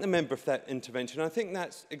 I thank the member for that intervention. I think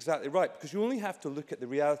that's exactly right, because you only have to look at the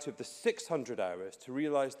reality of the 600 hours to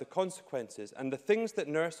realise the consequences and the things that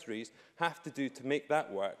nurseries have to do to make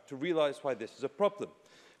that work, to realise why this is a problem.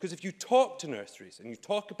 Because if you talk to nurseries and you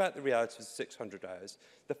talk about the reality of 600 hours,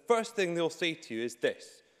 the first thing they'll say to you is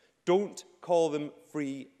this: don't call them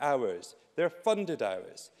free hours. They're funded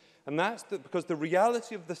hours. And that's because the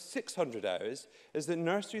reality of the 600 hours is that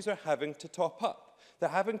nurseries are having to top up. They're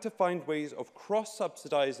having to find ways of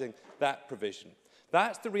cross-subsidising that provision.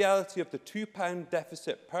 That's the reality of the £2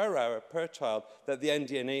 deficit per hour per child that the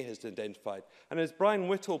NDNA has identified. And as Brian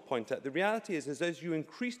Whittle pointed out, the reality is as you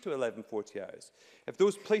increase to 1140 hours, if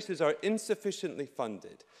those places are insufficiently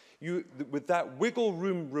funded, with that wiggle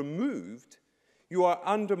room removed, you are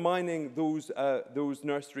undermining those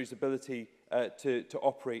nurseries' ability to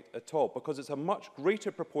operate at all, because it's a much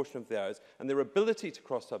greater proportion of the hours and their ability to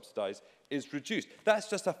cross-subsidise is reduced. That's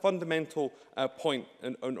just a fundamental point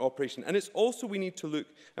in operation. And it's also we need to look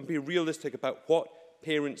and be realistic about what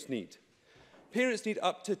parents need. Parents need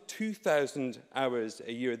up to 2,000 hours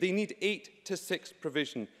a year. They need 8 to 6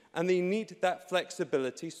 provision, and they need that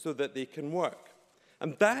flexibility so that they can work.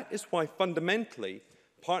 And that is why fundamentally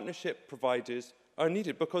partnership providers are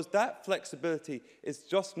needed, because that flexibility is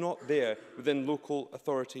just not there within local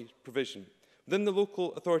authority provision. Within the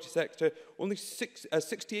local authority sector, only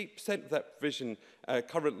 68% of that provision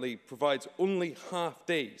currently provides only half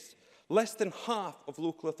days. Less than half of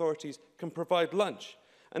local authorities can provide lunch.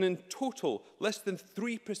 And in total, less than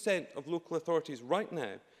 3% of local authorities right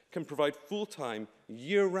now can provide full-time,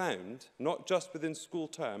 year-round, not just within school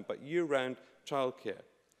term, but year-round childcare.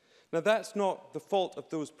 Now, that's not the fault of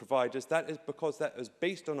those providers. That is because that is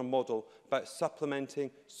based on a model about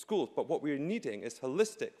supplementing schools. But what we are needing is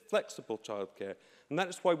holistic, flexible childcare, and that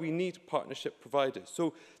is why we need partnership providers.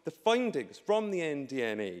 So the findings from the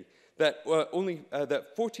NDNA that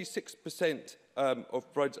that 46%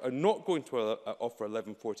 of providers are not going to offer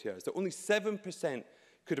 1140 hours, that only 7%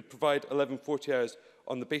 could provide 1140 hours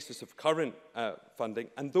on the basis of current funding,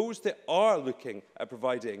 and those that are looking at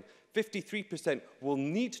providing 53% will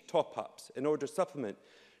need top-ups in order to supplement.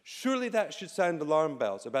 Surely that should sound alarm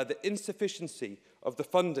bells about the insufficiency of the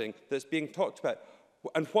funding that's being talked about.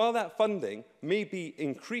 And while that funding may be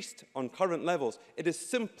increased on current levels, it is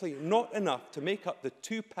simply not enough to make up the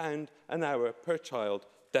 £2 an hour per child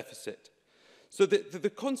deficit. So the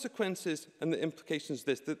consequences and the implications of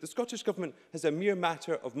this, that the Scottish Government has a mere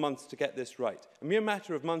matter of months to get this right, a mere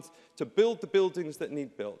matter of months to build the buildings that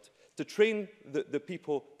need built, to train the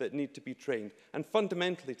people that need to be trained, and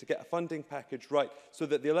fundamentally to get a funding package right so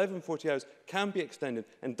that the 1140 hours can be extended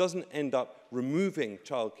and doesn't end up removing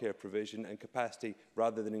childcare provision and capacity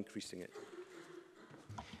rather than increasing it.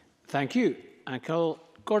 Thank you. I call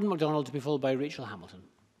Gordon MacDonald to be followed by Rachel Hamilton.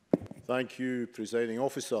 Thank you, Presiding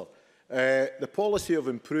Officer. The policy of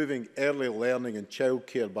improving early learning and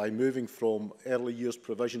childcare by moving from early years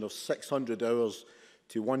provision of 600 hours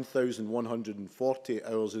to 1,140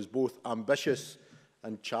 hours is both ambitious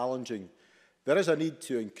and challenging. There is a need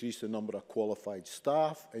to increase the number of qualified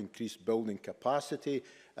staff, increase building capacity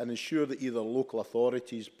and ensure that either local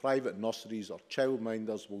authorities, private nurseries or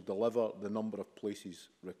childminders will deliver the number of places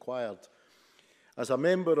required. As a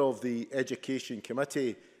member of the Education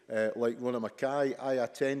Committee, like Rona Mackay, I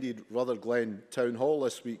attended Rutherglen Town Hall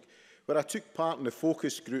this week, where I took part in the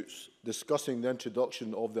focus groups discussing the introduction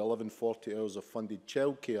of the 1140 hours of funded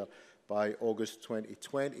childcare by August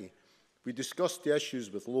 2020. We discussed the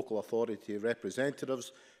issues with local authority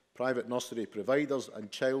representatives, private nursery providers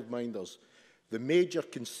and childminders. The major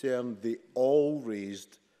concern they all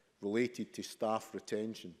raised related to staff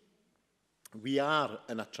retention. We are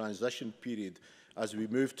in a transition period as we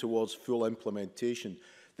move towards full implementation.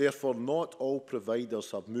 Therefore, not all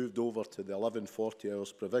providers have moved over to the 1140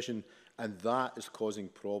 hours provision, and that is causing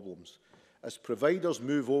problems. As providers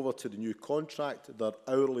move over to the new contract, their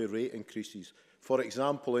hourly rate increases. For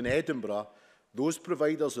example, in Edinburgh, those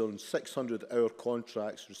providers on 600-hour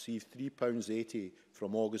contracts receive £3.80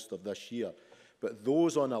 from August of this year, but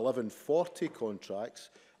those on 1140 contracts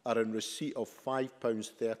are in receipt of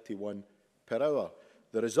 £5.31 per hour.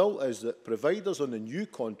 The result is that providers on the new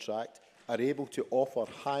contract are able to offer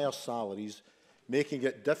higher salaries, making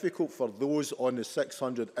it difficult for those on the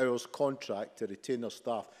 600 hours contract to retain their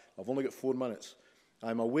staff. I've only got 4 minutes.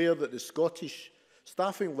 I'm aware that the Scottish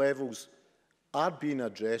staffing levels are being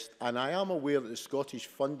addressed, and I am aware that the Scottish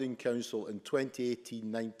Funding Council in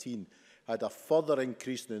 2018-19 had a further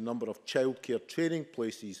increase in the number of childcare training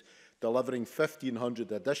places, delivering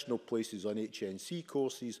 1,500 additional places on HNC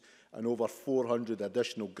courses and over 400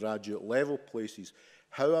 additional graduate level places.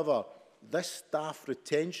 However, this staff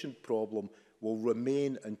retention problem will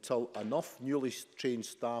remain until enough newly trained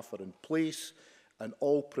staff are in place and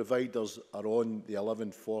all providers are on the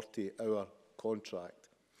 1140-hour contract.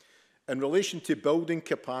 In relation to building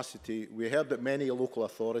capacity, we heard that many local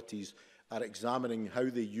authorities are examining how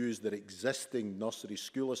they use their existing nursery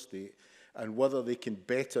school estate and whether they can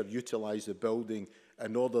better utilise the building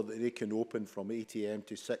in order that they can open from 8 AM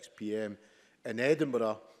to 6 PM. In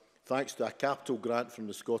Edinburgh, thanks to a capital grant from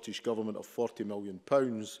the Scottish Government of £40 million,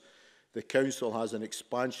 the Council has an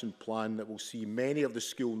expansion plan that will see many of the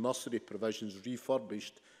school nursery provisions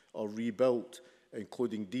refurbished or rebuilt,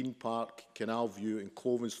 including Dean Park, Canal View and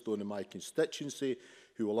Clovenstone in my constituency,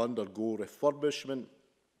 who will undergo refurbishment,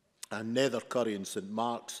 and Nethercurry and St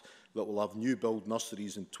Mark's that will have new build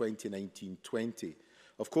nurseries in 2019-20.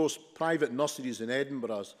 Of course, private nurseries in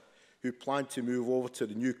Edinburgh who plan to move over to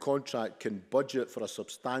the new contract can budget for a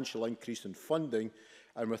substantial increase in funding,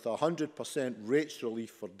 and with 100% rates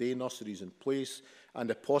relief for day nurseries in place and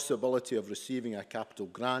the possibility of receiving a capital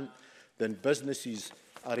grant, then businesses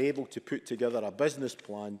are able to put together a business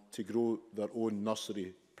plan to grow their own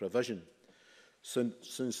nursery provision.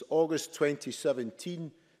 Since August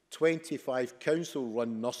 2017, 25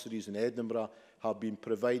 council-run nurseries in Edinburgh have been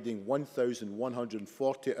providing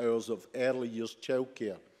 1,140 hours of early years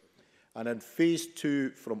childcare. And in Phase 2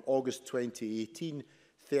 from August 2018,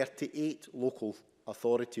 38 local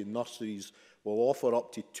authority nurseries will offer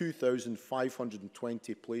up to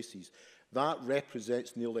 2,520 places. That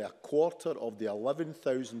represents nearly a quarter of the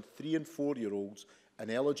 11,000 3- and 4-year-olds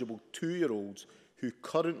and eligible 2-year-olds who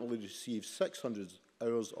currently receive 600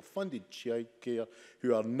 hours of funded childcare,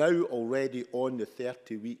 who are now already on the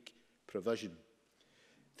 30-week provision,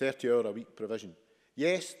 30-hour-a-week provision.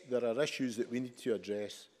 Yes, there are issues that we need to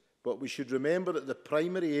address, but we should remember that the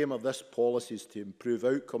primary aim of this policy is to improve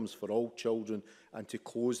outcomes for all children and to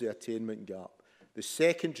close the attainment gap. The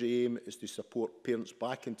secondary aim is to support parents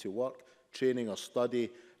back into work, training or study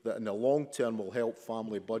that in the long term will help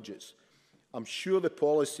family budgets. I'm sure the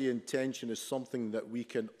policy intention is something that we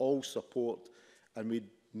can all support, and we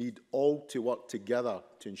need all to work together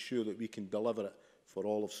to ensure that we can deliver it for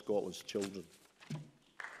all of Scotland's children.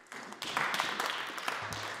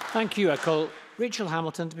 Thank you. I call Rachel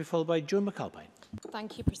Hamilton to be followed by Joan McAlpine.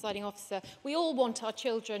 Thank you, Presiding Officer. We all want our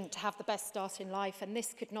children to have the best start in life, and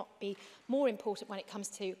this could not be more important when it comes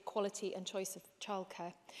to quality and choice of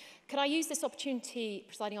childcare. Could I use this opportunity,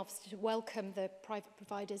 Presiding Officer, to welcome the private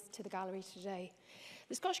providers to the gallery today?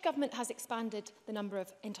 The Scottish Government has expanded the number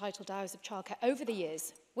of entitled hours of childcare over the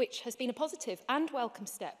years, which has been a positive and welcome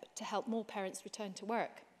step to help more parents return to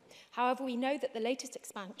work. However, we know that the latest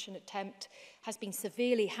expansion attempt has been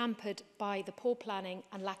severely hampered by the poor planning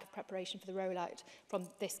and lack of preparation for the rollout from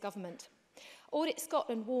this government. Audit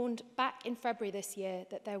Scotland warned back in February this year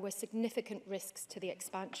that there were significant risks to the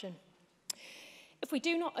expansion. If we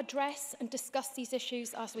do not address and discuss these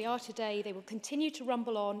issues as we are today, they will continue to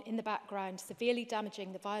rumble on in the background, severely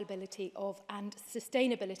damaging the viability of and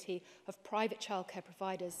sustainability of private childcare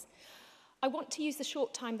providers. I want to use the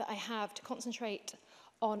short time that I have to concentrate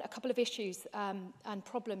on a couple of issues and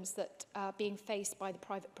problems that are being faced by the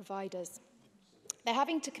private providers. They're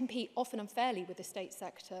having to compete often unfairly with the state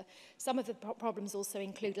sector. Some of the problems also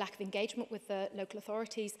include lack of engagement with the local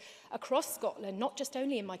authorities across Scotland, not just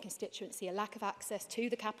only in my constituency, a lack of access to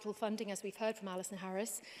the capital funding, as we've heard from Alison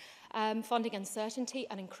Harris, funding uncertainty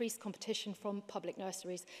and increased competition from public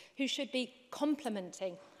nurseries, who should be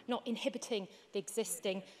complementing, not inhibiting, the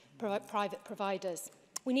existing private providers.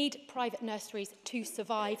 We need private nurseries to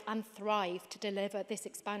survive and thrive to deliver this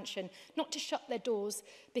expansion, not to shut their doors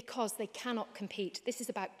because they cannot compete. This is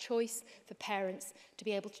about choice for parents to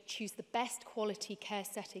be able to choose the best quality care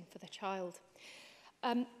setting for the child.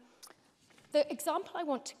 The example I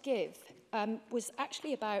want to give was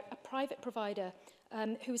actually about a private provider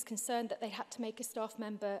who was concerned that they had to make a staff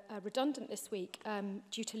member redundant this week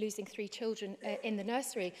due to losing 3 children in the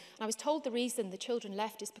nursery. And I was told the reason the children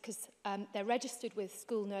left is because they're registered with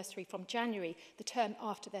school nursery from January, the term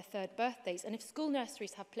after their 3rd birthdays. And if school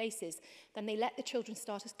nurseries have places, then they let the children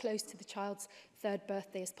start as close to the child's 3rd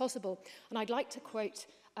birthday as possible. And I'd like to quote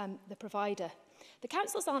the provider. The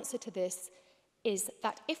council's answer to this is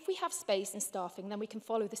that if we have space and staffing, then we can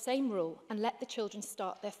follow the same rule and let the children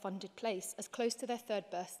start their funded place as close to their 3rd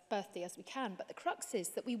birthday as we can. But the crux is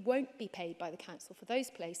that we won't be paid by the council for those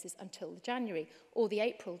places until the January or the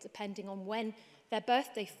April, depending on when their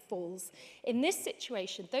birthday falls. In this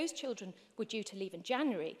situation, those children were due to leave in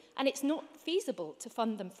January, and it's not feasible to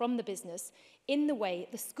fund them from the business in the way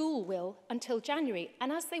the school will until January.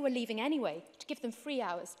 And as they were leaving anyway, to give them free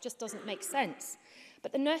hours just doesn't make sense.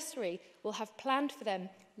 But the nursery will have planned for them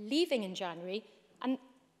leaving in January, and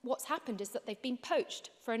what's happened is that they've been poached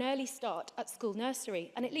for an early start at school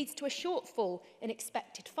nursery, and it leads to a shortfall in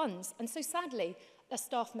expected funds, and so sadly, a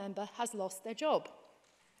staff member has lost their job.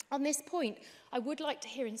 On this point, I would like to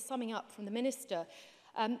hear, in summing up from the Minister,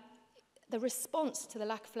 the response to the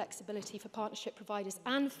lack of flexibility for partnership providers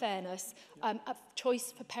and fairness of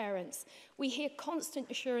choice for parents. We hear constant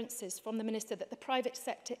assurances from the Minister that the private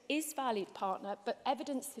sector is a valued partner, but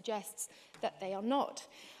evidence suggests that they are not.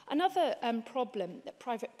 Another problem that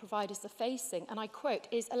private providers are facing, and I quote,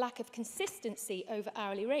 is a lack of consistency over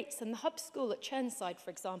hourly rates. And the Hub School at Churnside, for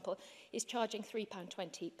example, is charging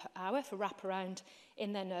 £3.20 per hour for wraparound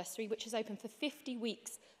in their nursery, which is open for 50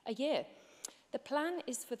 weeks a year. The plan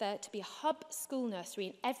is for there to be a hub school nursery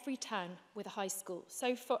in every town with a high school.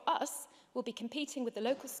 So for us, we'll be competing with the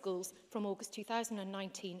local schools from August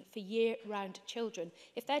 2019 for year-round children.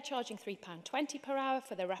 If they're charging £3.20 per hour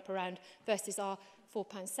for their wraparound versus our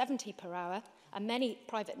 £4.70 per hour, and many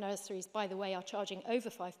private nurseries, by the way, are charging over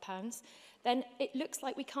 £5, then it looks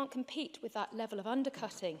like we can't compete with that level of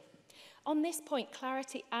undercutting. On this point,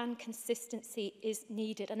 clarity and consistency is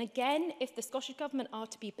needed. And again, if the Scottish Government are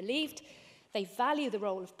to be believed, they value the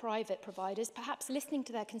role of private providers. Perhaps listening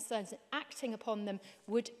to their concerns and acting upon them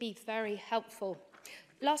would be very helpful.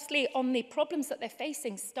 Lastly, on the problems that they're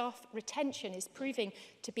facing, staff retention is proving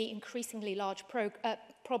to be an increasingly large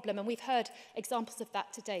problem, and we've heard examples of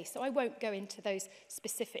that today, so I won't go into those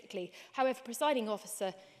specifically. However, Presiding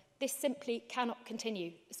Officer, this simply cannot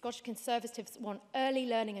continue. The Scottish Conservatives want early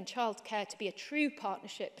learning and childcare to be a true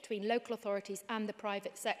partnership between local authorities and the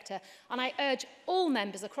private sector. And I urge all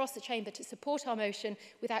members across the chamber to support our motion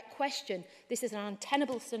without question. This is an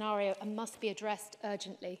untenable scenario and must be addressed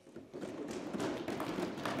urgently.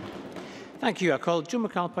 Thank you. I call Joe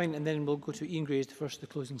McAlpine, and then we'll go to Ian Grays for the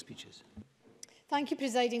closing speeches. Thank you,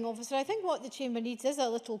 Presiding Officer. I think what the Chamber needs is a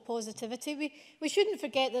little positivity. We shouldn't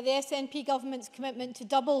forget that the SNP Government's commitment to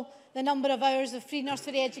double the number of hours of free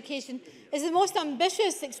nursery education is the most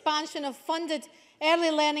ambitious expansion of funded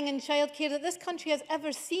early learning and childcare that this country has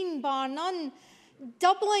ever seen, bar none.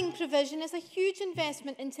 Doubling provision is a huge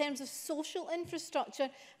investment in terms of social infrastructure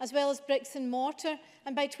as well as bricks and mortar.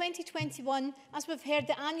 And by 2021, as we've heard,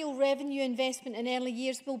 the annual revenue investment in early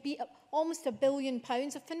years will be almost £1 billion,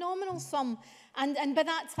 a phenomenal sum. And by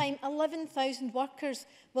that time, 11,000 workers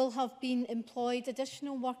will have been employed,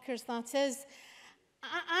 additional workers, that is.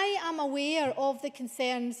 I am aware of the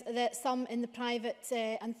concerns that some in the private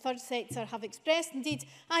and third sector have expressed. Indeed,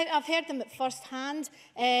 I've heard them at first hand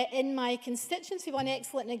in my constituency. One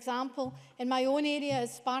excellent example in my own area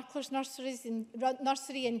is Sparklers Nursery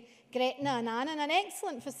in Gretna and Annan, an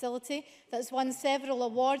excellent facility that's won several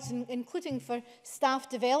awards, including for staff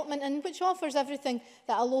development, and which offers everything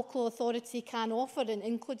that a local authority can offer,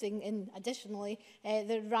 including, additionally,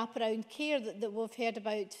 the wraparound care that we've heard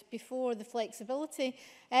about before, the flexibility.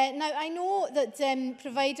 Now, I know that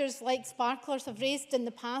providers like Sparklers have raised in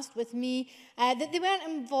the past with me that they weren't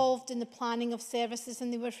involved in the planning of services,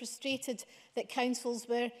 and they were frustrated that councils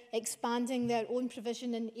were expanding their own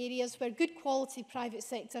provision in areas where good quality private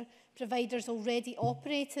sector providers already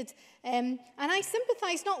operated. And I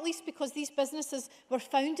sympathise, not least because these businesses were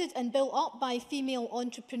founded and built up by female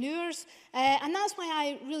entrepreneurs. And that's why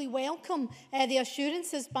I really welcome the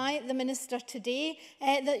assurances by the Minister today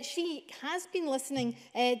that she has been listening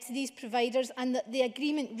to these providers, and that the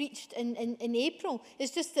agreement reached in April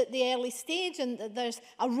is just at the early stage, and that there's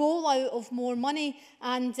a rollout of more money,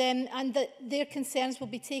 and that their concerns will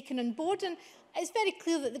be taken on board. And it's very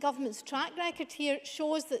clear that the government's track record here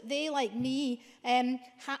shows that they, like me,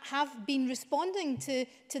 have been responding to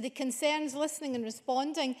the concerns, listening and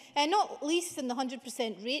responding, not least in the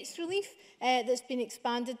 100% rates relief that's been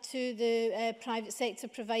expanded to the private sector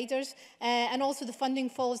providers, and also the Funding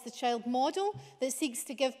Follows the Child model that seeks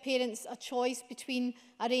to give parents a choice between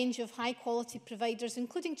a range of high-quality providers,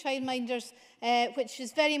 including childminders, which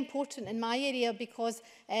is very important in my area because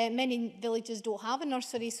many villages don't have a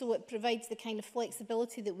nursery, so it provides the kind of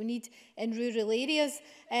flexibility that we need in rural areas.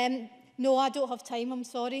 No, I don't have time, I'm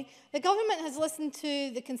sorry. The government has listened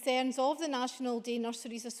to the concerns of the National Day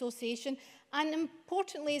Nurseries Association, and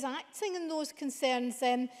importantly is acting on those concerns.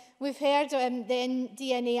 We've heard the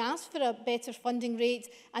NDNA ask for a better funding rate,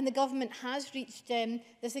 and the government has reached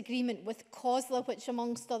this agreement with COSLA, which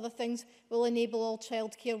amongst other things will enable all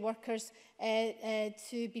childcare workers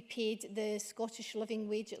to be paid the Scottish living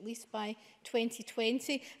wage at least by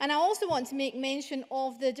 2020. And I also want to make mention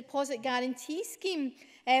of the deposit guarantee scheme,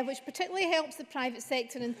 which particularly helps the private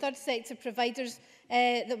sector and third sector providers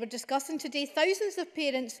that we're discussing today. Thousands of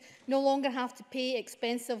parents no longer have to pay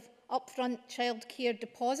expensive upfront childcare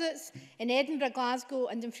deposits. In Edinburgh, Glasgow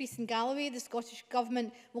and in Fries and Galloway, the Scottish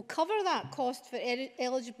Government will cover that cost for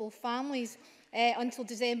eligible families until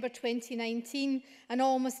December 2019, and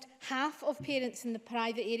almost half of parents in the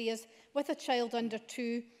private areas with a child under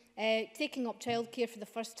 2 taking up childcare for the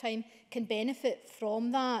first time can benefit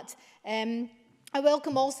from that. I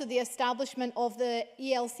welcome also the establishment of the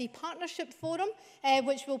ELC Partnership Forum,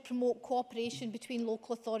 which will promote cooperation between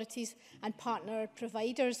local authorities and partner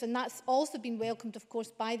providers. And that's also been welcomed, of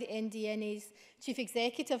course, by the NDNA's Chief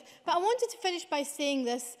Executive. But I wanted to finish by saying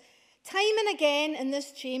this. Time and again in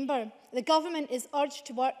this chamber, the government is urged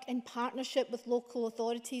to work in partnership with local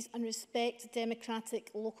authorities and respect democratic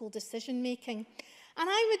local decision-making. And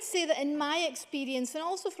I would say that in my experience, and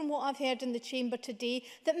also from what I've heard in the chamber today,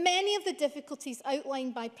 that many of the difficulties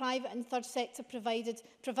outlined by private and third sector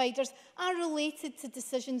providers are related to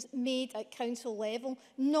decisions made at council level,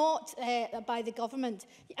 not by the government.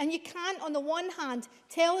 And you can't, on the one hand,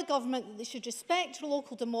 tell the government that they should respect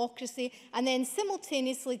local democracy and then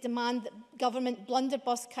simultaneously demand that government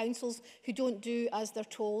blunderbuss councils who don't do as they're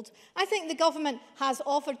told. I think the government has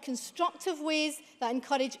offered constructive ways that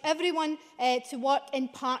encourage everyone to work in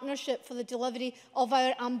partnership for the delivery of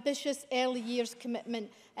our ambitious early years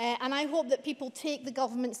commitment. And I hope that people take the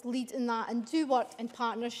government's lead in that and do work in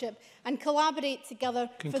partnership and collaborate together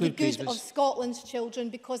for the good of Scotland's children,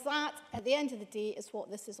 because that, at the end of the day, is what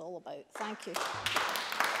this is all about. Thank you.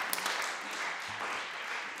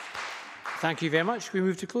 Thank you very much. We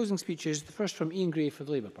move to closing speeches. The first from Ian Gray for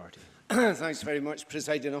the Labour Party. Thanks very much,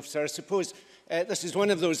 Presiding Officer. I suppose this is one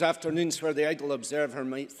of those afternoons where the idle observer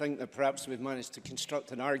might think that perhaps we've managed to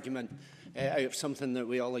construct an argument out of something that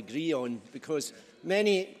we all agree on, because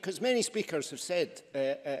many speakers have said,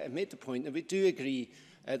 made the point that we do agree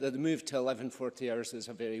that the move to 1140 hours is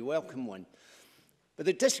a very welcome one. But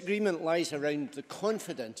the disagreement lies around the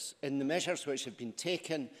confidence in the measures which have been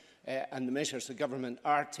taken and the measures the government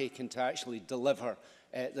are taking to actually deliver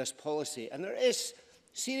this policy. And there is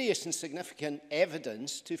serious and significant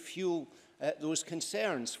evidence to fuel those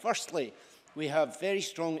concerns. Firstly, we have very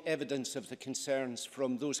strong evidence of the concerns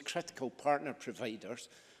from those critical partner providers,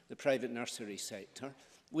 the private nursery sector.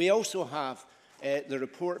 We also have the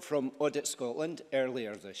report from Audit Scotland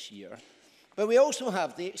earlier this year. But we also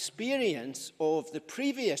have the experience of the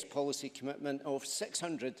previous policy commitment of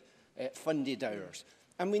 600 funded hours.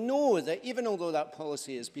 And we know that even although that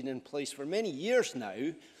policy has been in place for many years now,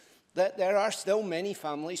 that there are still many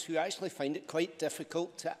families who actually find it quite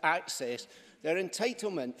difficult to access their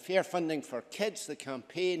entitlement. Fair Funding for Kids, the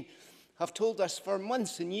campaign, have told us for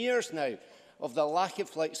months and years now of the lack of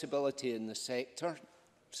flexibility in the sector.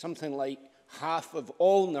 Something like half of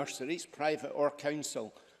all nurseries, private or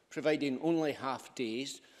council, providing only half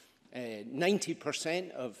days.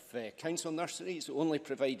 90% of council nurseries only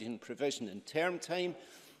providing provision in term time.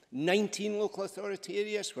 19 local authority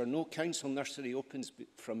areas where no council nursery opens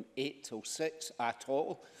from 8 till 6 at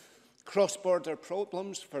all. Cross-border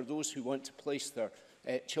problems for those who want to place their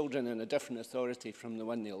children in a different authority from the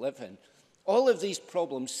one they live in. All of these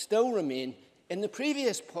problems still remain in the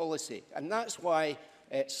previous policy, and that's why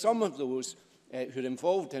some of those who are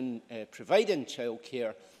involved in providing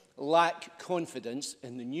childcare lack confidence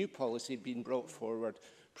in the new policy being brought forward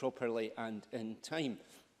properly and in time.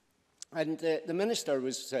 And the Minister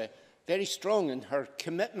was very strong in her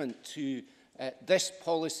commitment to this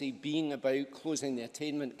policy being about closing the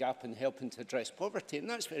attainment gap and helping to address poverty, and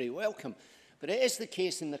that's very welcome. But it is the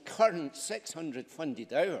case in the current 600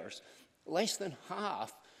 funded hours, less than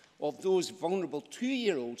half of those vulnerable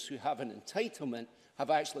 2-year-olds who have an entitlement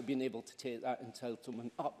have actually been able to take that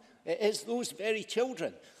entitlement up. It is those very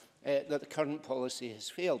children that the current policy has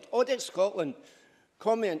failed. Audit Scotland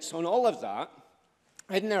comments on all of that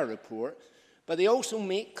in their report, but they also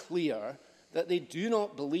make clear that they do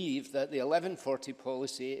not believe that the 1140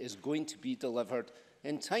 policy is going to be delivered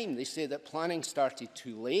in time. They say that planning started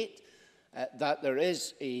too late, that there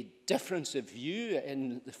is a difference of view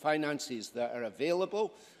in the finances that are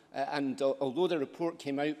available, and although the report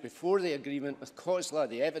came out before the agreement with COSLA,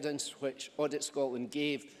 the evidence which Audit Scotland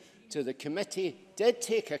gave to the committee did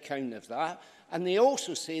take account of that, and they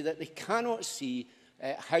also say that they cannot see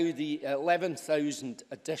how the 11,000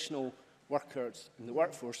 additional workers in the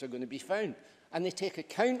workforce are going to be found. And they take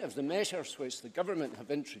account of the measures which the government have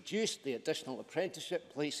introduced, the additional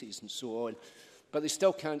apprenticeship places and so on, but they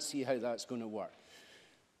still can't see how that's going to work.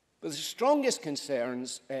 But the strongest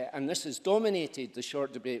concerns, and this has dominated the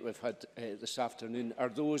short debate we've had this afternoon, are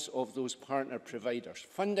those of those partner providers.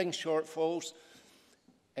 Funding shortfalls,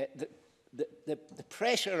 the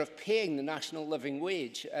pressure of paying the national living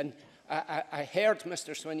wage. And I heard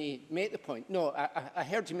Mr Swinney make the point. No, I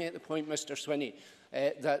heard you make the point, Mr Swinney,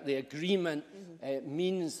 that the agreement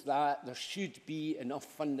means that there should be enough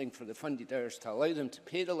funding for the funded hours to allow them to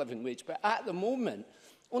pay the living wage. But at the moment,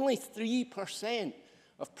 only 3%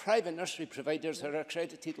 of private nursery providers are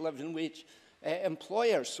accredited living wage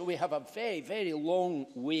employers. So we have a very, very long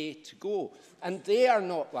way to go. And they are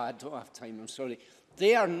not, well, I don't have time, I'm sorry,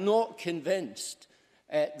 they are not convinced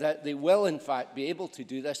that they will, in fact, be able to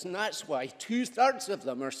do this. And that's why 2/3 of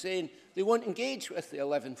them are saying they won't engage with the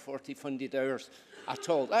 1140 funded hours at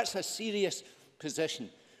all. That's a serious position.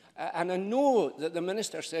 And I know that the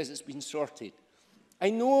Minister says it's been sorted. I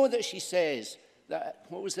know that she says that,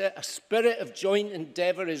 what was it, a spirit of joint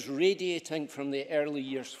endeavour is radiating from the Early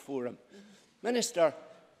Years Forum. Minister,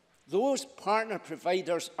 those partner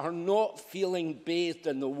providers are not feeling bathed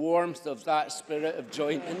in the warmth of that spirit of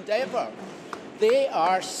joint endeavour. They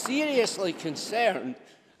are seriously concerned,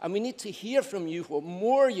 and we need to hear from you what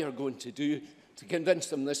more you're going to do to convince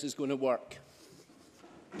them this is going to work.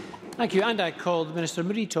 Thank you. And I call the Minister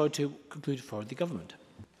Marie Todd to conclude for the Government.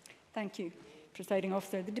 Thank you, Presiding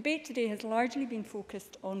Officer. The debate today has largely been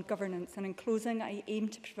focused on governance, and in closing, I aim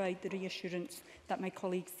to provide the reassurance that my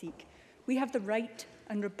colleagues seek. We have the right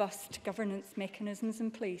and robust governance mechanisms in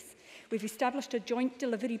place. We've established a joint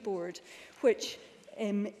delivery board, which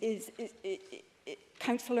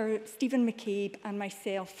Councillor Stephen McCabe and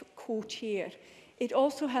myself co-chair. It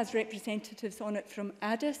also has representatives on it from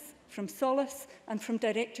ADIS, from Solace and from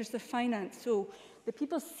Directors of Finance. So the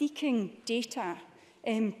people seeking data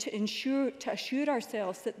to assure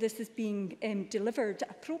ourselves that this is being delivered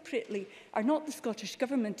appropriately are not the Scottish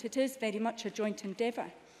Government. It is very much a joint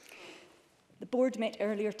endeavour. The board met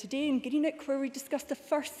earlier today in Greenock, where we discussed the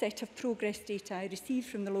first set of progress data I received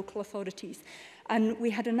from the local authorities, and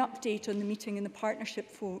we had an update on the meeting in the Partnership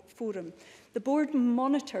Forum. The board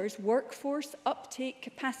monitors workforce, uptake,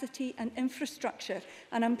 capacity and infrastructure,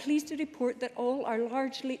 and I'm pleased to report that all are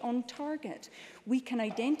largely on target. We can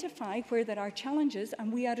identify where there are challenges,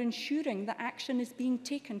 and we are ensuring that action is being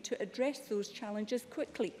taken to address those challenges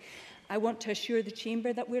quickly. I want to assure the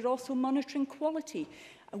Chamber that we're also monitoring quality.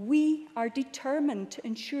 We are determined to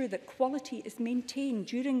ensure that quality is maintained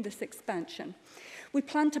during this expansion. We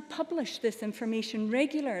plan to publish this information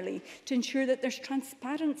regularly to ensure that there's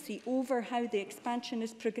transparency over how the expansion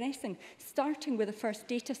is progressing, starting with the first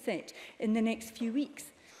data set in the next few weeks.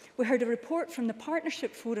 We heard a report from the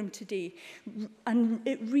Partnership Forum today, and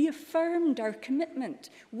it reaffirmed our commitment.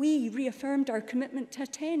 We reaffirmed our commitment to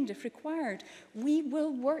attend if required. We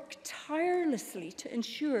will work tirelessly to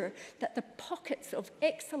ensure that the pockets of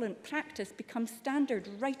excellent practice become standard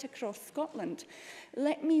right across Scotland.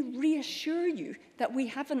 Let me reassure you that we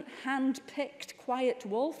haven't hand-picked quiet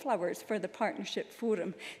wallflowers for the Partnership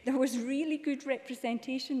Forum. There was really good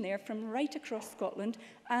representation there from right across Scotland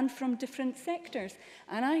and from different sectors.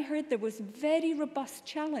 And I heard there was very robust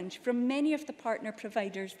challenge from many of the partner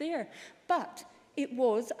providers there. But it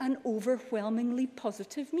was an overwhelmingly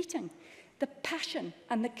positive meeting. The passion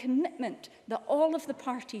and the commitment that all of the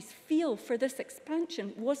parties feel for this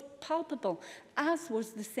expansion was palpable, as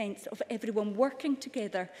was the sense of everyone working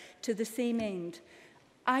together to the same end.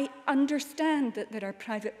 I understand that there are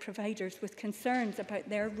private providers with concerns about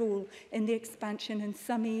their role in the expansion in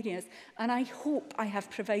some areas, and I hope I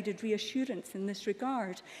have provided reassurance in this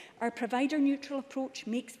regard. Our provider-neutral approach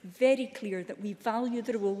makes very clear that we value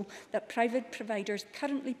the role that private providers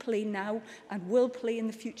currently play now and will play in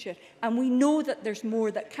the future, and we know that there's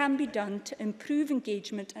more that can be done to improve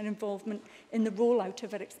engagement and involvement in the rollout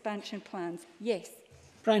of our expansion plans. Yes.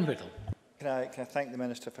 Brian Whittle. Can I thank the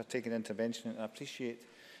Minister for taking intervention, and I appreciate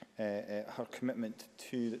her commitment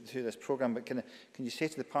to this programme. But can you say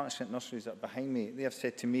to the partnership nurseries that are behind me, they have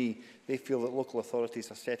said to me they feel that local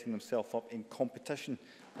authorities are setting themselves up in competition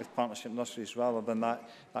with partnership nurseries rather than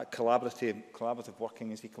that collaborative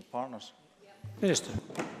working as equal partners? Minister.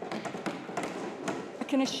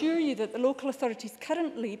 I can assure you that the local authorities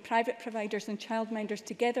currently, private providers and childminders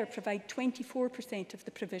together provide 24% of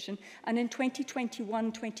the provision, and in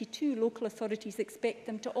 2021-22 local authorities expect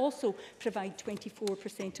them to also provide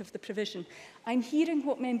 24% of the provision. I'm hearing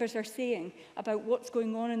what members are saying about what's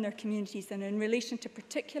going on in their communities, and in relation to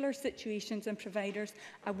particular situations and providers,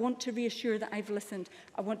 I want to reassure that I've listened.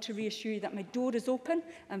 I want to reassure you that my door is open.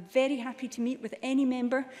 I'm very happy to meet with any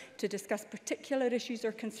member to discuss particular issues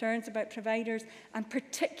or concerns about providers, and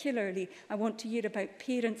particularly, I want to hear about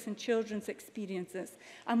parents and children's experiences.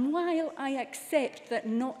 And while I accept that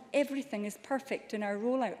not everything is perfect in our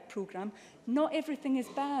rollout programme, not everything is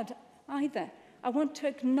bad either. I want to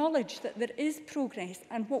acknowledge that there is progress,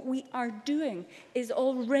 and what we are doing is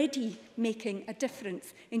already making a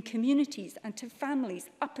difference in communities and to families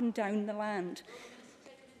up and down the land.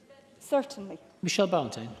 Certainly. Michelle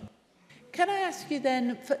Ballantyne. Can I ask you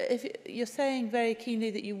then, if you're saying very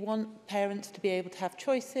keenly that you want parents to be able to have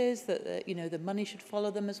choices, that the money should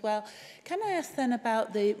follow them as well, can I ask then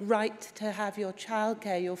about the right to have your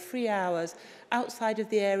childcare, your free hours, outside of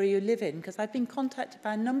the area you live in? Because I've been contacted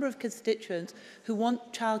by a number of constituents who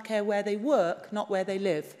want childcare where they work, not where they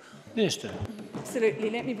live. Minister. Absolutely.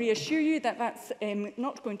 Let me reassure you that that's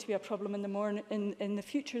not going to be a problem in the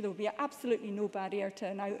future. There will be absolutely no barrier to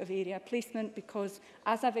an out-of-area placement because,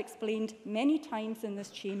 as I've explained many times in this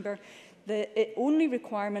chamber, the only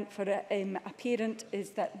requirement for a parent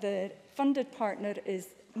is that the funded partner is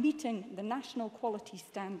meeting the national quality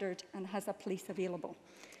standard and has a place available.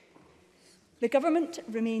 The Government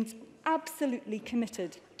remains absolutely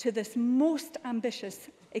committed to this most ambitious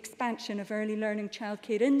expansion of early learning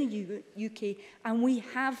childcare in the UK, and we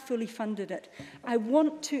have fully funded it. I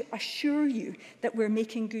want to assure you that we're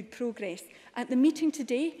making good progress. At the meeting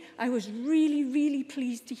today, I was really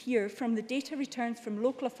pleased to hear from the data returns from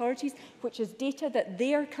local authorities, which is data that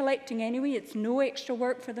they are collecting anyway, it's no extra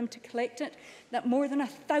work for them to collect it, that more than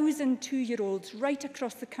 1,000 two-year-olds right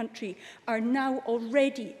across the country are now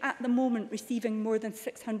already, at the moment, receiving more than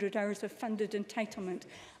 600 hours of funded entitlement.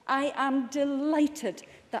 I am delighted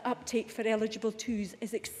that uptake for eligible twos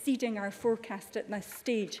is exceeding our forecast at this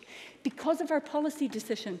stage. Because of our policy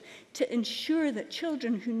decision to ensure that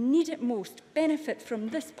children who need it most benefit from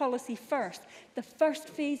this policy first, the first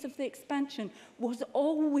phase of the expansion was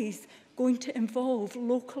always going to involve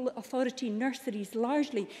local authority nurseries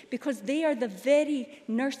largely, because they are the very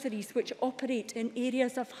nurseries which operate in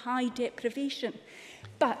areas of high deprivation.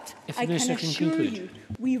 But I can assure you,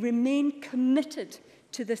 we remain committed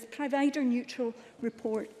to this provider-neutral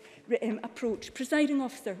approach. Presiding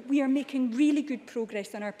Officer, we are making really good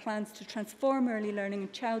progress on our plans to transform early learning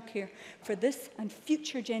and childcare for this and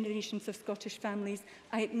future generations of Scottish families.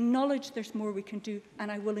 I acknowledge there's more we can do,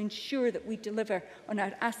 and I will ensure that we deliver on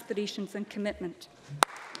our aspirations and commitment.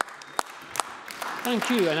 Thank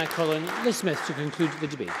you, and I call on Liz Smith to conclude the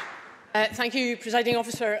debate. Thank you, Presiding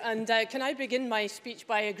Officer. And can I begin my speech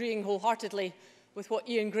by agreeing wholeheartedly with what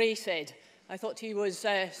Ian Gray said? I thought he was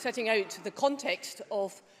setting out the context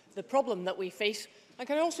of the problem that we face. And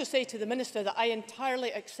can I also say to the Minister that I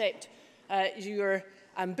entirely accept your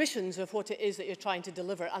ambitions of what it is that you're trying to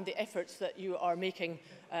deliver and the efforts that you are making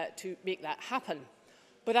to make that happen.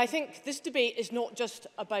 But I think this debate is not just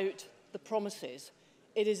about the promises.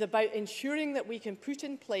 It is about ensuring that we can put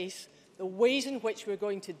in place the ways in which we're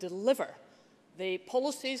going to deliver the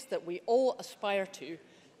policies that we all aspire to.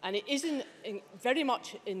 And it is very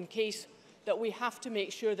much in case that we have to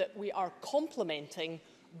make sure that we are complementing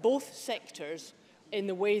both sectors in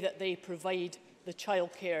the way that they provide the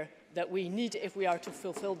childcare that we need if we are to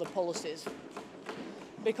fulfil the policies.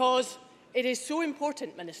 Because it is so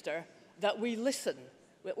important, Minister, that we listen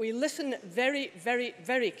very, very,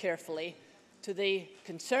 very carefully to the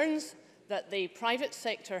concerns that the private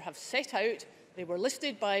sector have set out. They were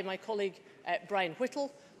listed by my colleague Brian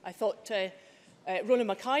Whittle. I thought Rona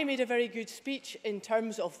Mackay made a very good speech in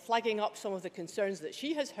terms of flagging up some of the concerns that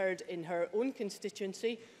she has heard in her own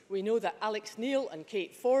constituency. We know that Alex Neil and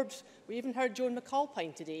Kate Forbes, we even heard Joan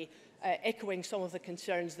McAlpine today echoing some of the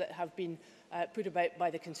concerns that have been put about by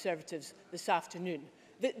the Conservatives this afternoon.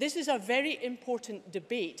 This is a very important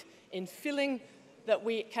debate in feeling that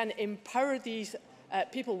we can empower these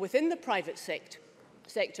people within the private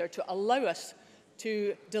sector to allow us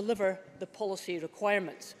to deliver the policy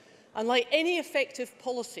requirements. And like any effective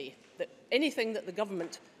policy, anything that the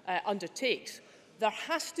government undertakes, there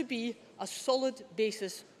has to be a solid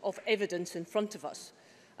basis of evidence in front of us.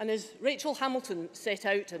 And as Rachel Hamilton set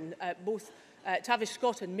out, and both Tavish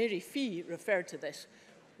Scott and Mary Fee referred to this,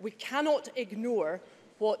 we cannot ignore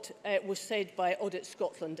what was said by Audit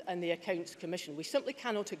Scotland and the Accounts Commission. We simply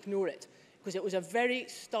cannot ignore it, because it was a very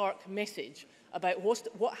stark message about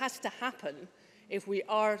what has to happen if we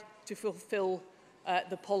are to fulfil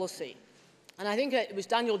the policy. And I think it was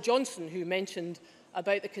Daniel Johnson who mentioned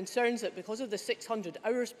about the concerns that because of the 600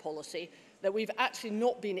 hours policy, that we've actually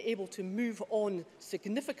not been able to move on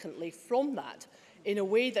significantly from that in a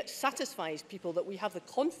way that satisfies people, that we have the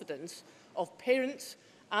confidence of parents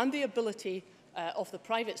and the ability of the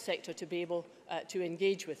private sector to be able to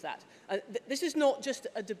engage with that. This is not just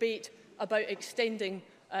a debate about extending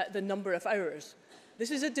the number of hours.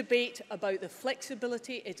 This is a debate about the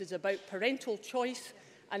flexibility, it is about parental choice,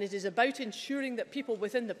 and it is about ensuring that people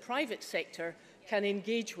within the private sector can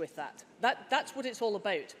engage with that. That's what it's all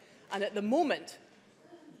about. And at the moment,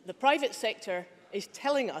 the private sector is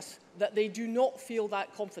telling us that they do not feel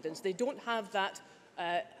that confidence. They don't have that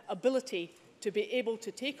ability to be able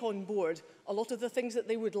to take on board a lot of the things that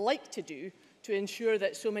they would like to do to ensure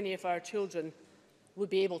that so many of our children would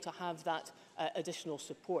be able to have that additional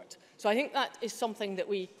support. So I think that is something that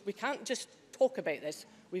we can't just talk about this.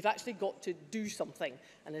 We've actually got to do something.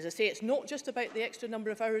 And as I say, it's not just about the extra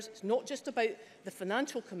number of hours. It's not just about the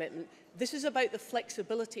financial commitment. This is about the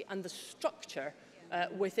flexibility and the structure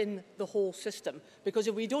within the whole system. Because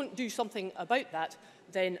if we don't do something about that,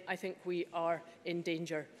 then I think we are in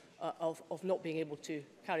danger of not being able to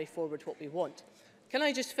carry forward what we want. Can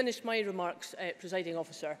I just finish my remarks, Presiding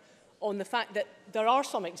Officer, on the fact that there are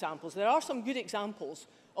some examples, there are some good examples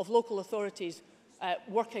of local authorities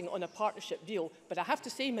working on a partnership deal, but I have to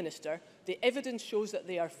say, Minister, the evidence shows that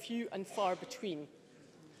they are few and far between.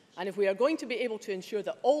 And if we are going to be able to ensure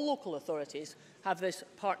that all local authorities have this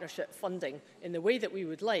partnership funding in the way that we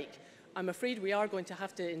would like, I'm afraid we are going to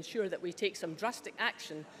have to ensure that we take some drastic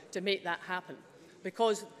action to make that happen.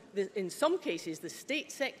 Because in some cases, the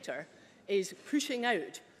state sector is pushing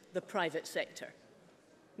out the private sector.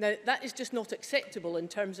 Now, that is just not acceptable in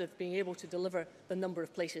terms of being able to deliver the number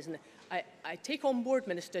of places. And I take on board,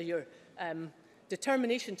 Minister, your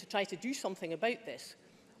determination to try to do something about this.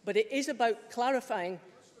 But it is about clarifying.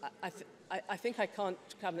 I think I can't,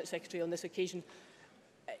 Cabinet Secretary, on this occasion.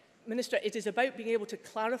 Minister, it is about being able to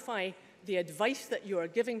clarify the advice that you are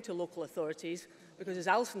giving to local authorities, because as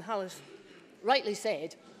Alison Harris rightly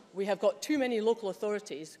said, we have got too many local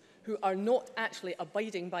authorities who are not actually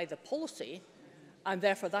abiding by the policy, and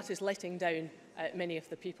therefore that is letting down many of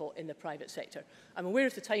the people in the private sector. I'm aware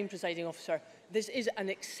of the time, Presiding Officer. This is an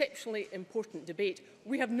exceptionally important debate.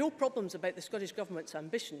 We have no problems about the Scottish Government's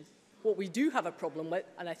ambition. What we do have a problem with,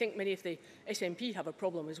 and I think many of the SNP have a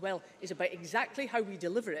problem as well, is about exactly how we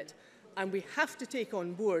deliver it. And we have to take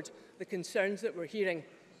on board the concerns that we're hearing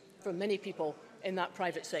from many people in that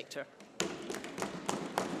private sector.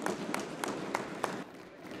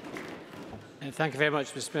 Thank you very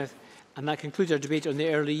much, Ms Smith. And that concludes our debate on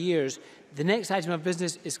the early years. The next item of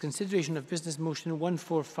business is consideration of Business Motion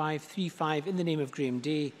 14535 in the name of Graham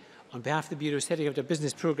Day On behalf of the Bureau setting up a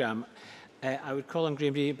business programme, I would call on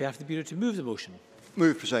Graham Day on behalf of the Bureau to move the motion.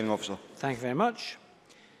 Move, Presiding Officer. Thank you very much.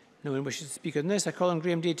 No one wishes to speak on this. I call on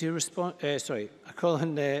Graham Day to respond. The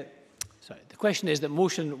question is that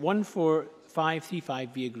motion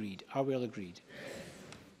 14535 be agreed. Are we all agreed?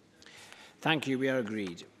 Thank you. We are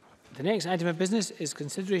agreed. The next item of business is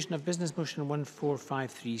consideration of business motion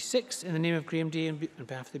 14536 in the name of Graham Day on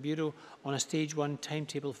behalf of the Bureau on a stage 1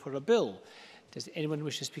 timetable for a bill. Does anyone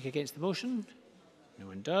wish to speak against the motion? No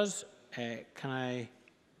one does. Can I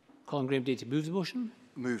call on Graham Day to move the motion?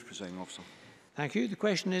 Move, Presiding Officer. Thank you. The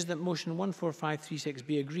question is that motion 14536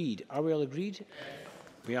 be agreed. Are we all agreed?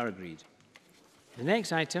 We are agreed. The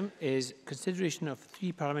next item is consideration of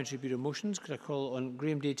 3 Parliamentary Bureau motions. Could I call on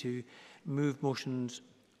Graham Day to move motions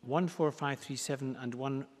 14537 and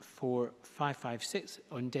 14556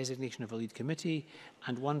 on designation of a lead committee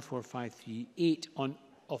and 14538 on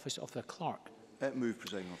office of the clerk? Move,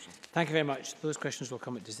 Presiding Officer. Thank you very much. Those questions will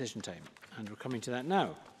come at decision time, and we're coming to that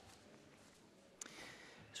now.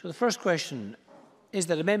 So the first question is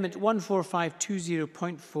that Amendment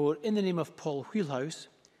 14520.4 in the name of Paul Wheelhouse,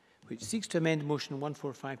 which seeks to amend motion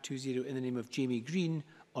 14520 in the name of Jamie Green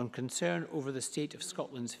on concern over the state of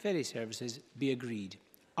Scotland's ferry services, be agreed.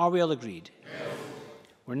 Are we all agreed? Yes.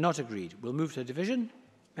 We're not agreed. We'll move to a division.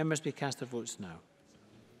 Members may cast their votes now.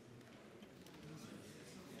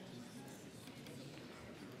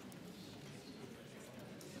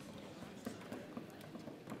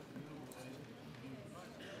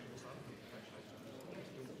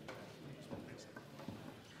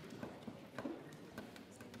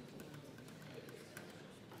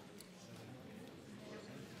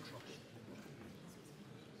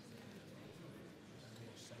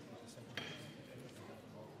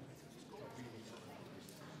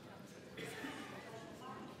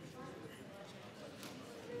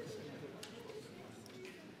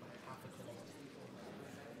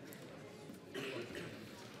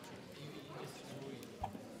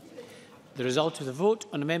 The result of the vote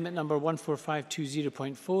on amendment number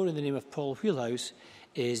 14520.4 in the name of Paul Wheelhouse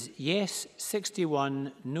is yes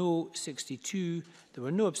 61, no 62. There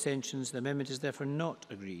were no abstentions. The amendment is therefore not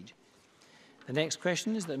agreed. The next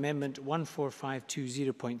question is that amendment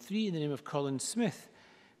 14520.3 in the name of Colin Smith,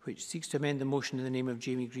 which seeks to amend the motion in the name of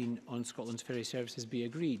Jamie Green on Scotland's ferry services, be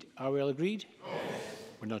agreed. Are we all agreed? Yes.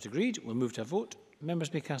 We're not agreed. We'll move to a vote.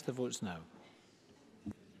 Members may cast their votes now.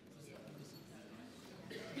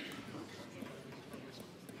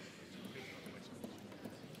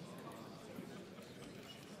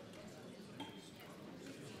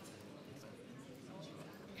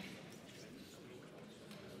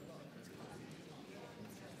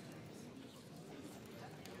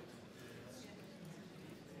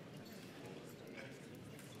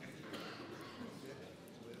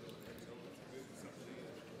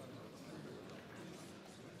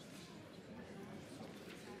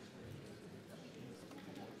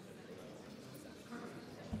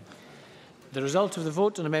 The result of the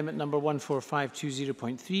vote on amendment number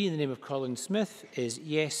 14520.3 in the name of Colin Smith is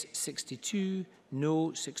yes 62,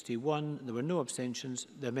 no 61. There were no abstentions.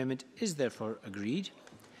 The amendment is therefore agreed.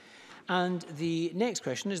 And the next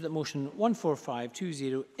question is that motion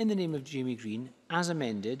 14520 in the name of Jamie Green, as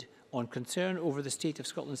amended, on concern over the state of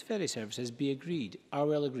Scotland's ferry services, be agreed. Are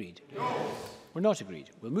we all agreed? No. We're not agreed.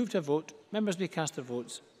 We'll move to a vote. Members may cast their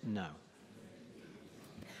votes now.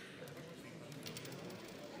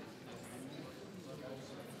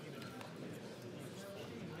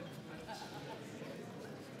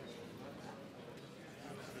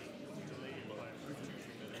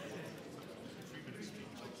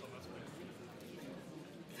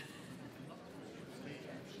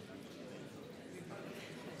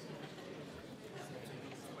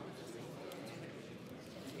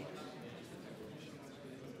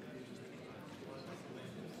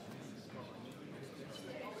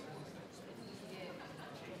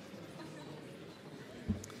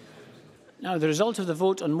 Now, the result of the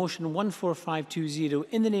vote on motion 14520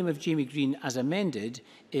 in the name of Jamie Green as amended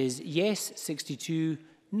is yes 62,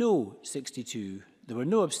 no 62. There were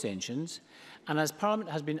no abstentions. And as Parliament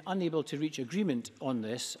has been unable to reach agreement on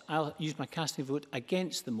this, I'll use my casting vote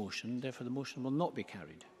against the motion. Therefore, the motion will not be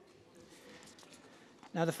carried.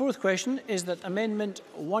 Now, the fourth question is that Amendment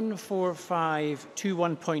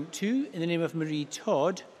 14521.2 in the name of Marie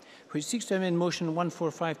Todd, which seeks to amend motion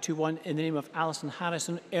 14521 in the name of Alison Harris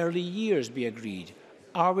on early years, be agreed.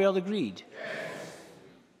 Are we all agreed? Yes.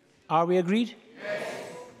 Are we agreed? Yes.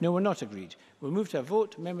 No, we're not agreed. We'll move to a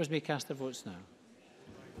vote. Members may cast their votes now.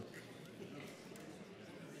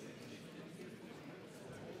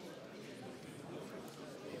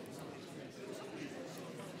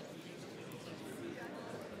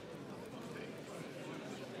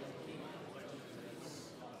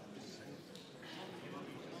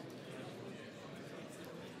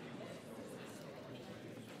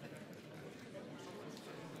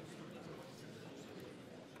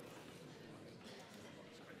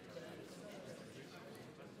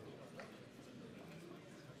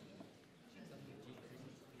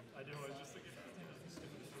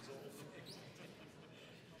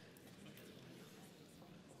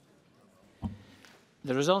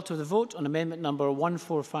 The result of the vote on amendment number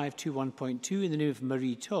 14521.2 in the name of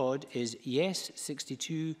Marie Todd is yes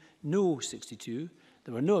 62, no 62.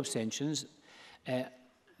 There were no abstentions.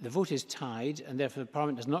 The vote is tied and therefore the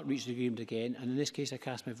Parliament has not reached agreement again, and in this case I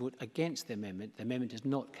cast my vote against the amendment. The amendment is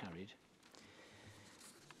not carried.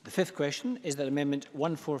 The fifth question is that amendment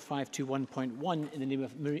 14521.1 in the name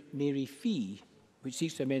of Mary Fee, which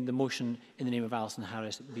seeks to amend the motion in the name of Alison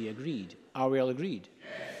Harris, be agreed. Are we all agreed?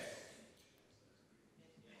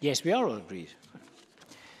 Yes, we are all agreed.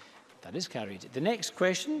 That is carried. The next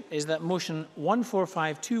question is that motion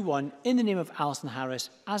 14521 in the name of Alison Harris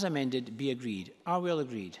as amended be agreed. Are we all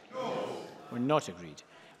agreed? No. We're not agreed.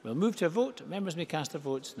 We'll move to a vote. Members may cast their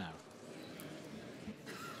votes now.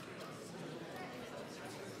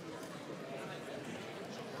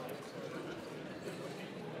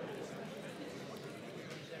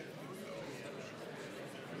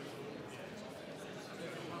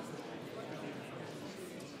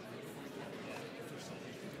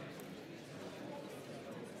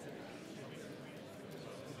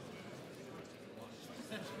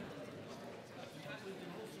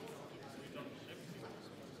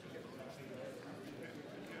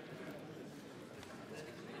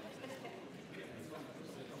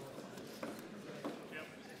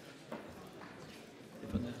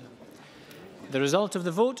 The result of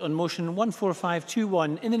the vote on motion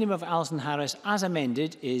 14521 in the name of Alison Harris as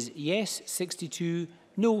amended is yes 62,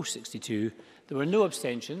 no 62. There were no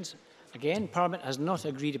abstentions. Again, Parliament has not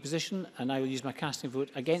agreed a position and I will use my casting vote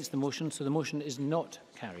against the motion, so the motion is not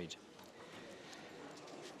carried.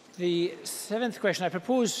 The seventh question, I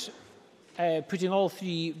propose putting all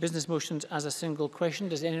three business motions as a single question.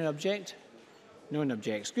 Does anyone object? No one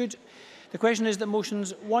objects. Good. The question is that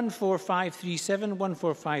motions 14537,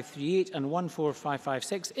 14538 and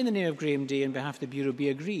 14556 in the name of Graham Day on behalf of the Bureau be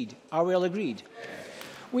agreed. Are we all agreed?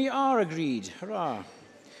 We are agreed. Hurrah.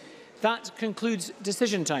 That concludes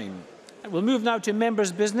decision time. We'll move now to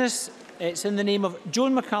members' business. It's in the name of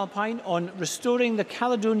Joan McAlpine on restoring the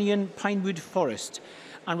Caledonian Pinewood Forest.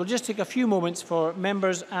 And we'll just take a few moments for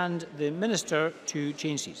members and the Minister to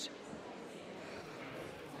change seats.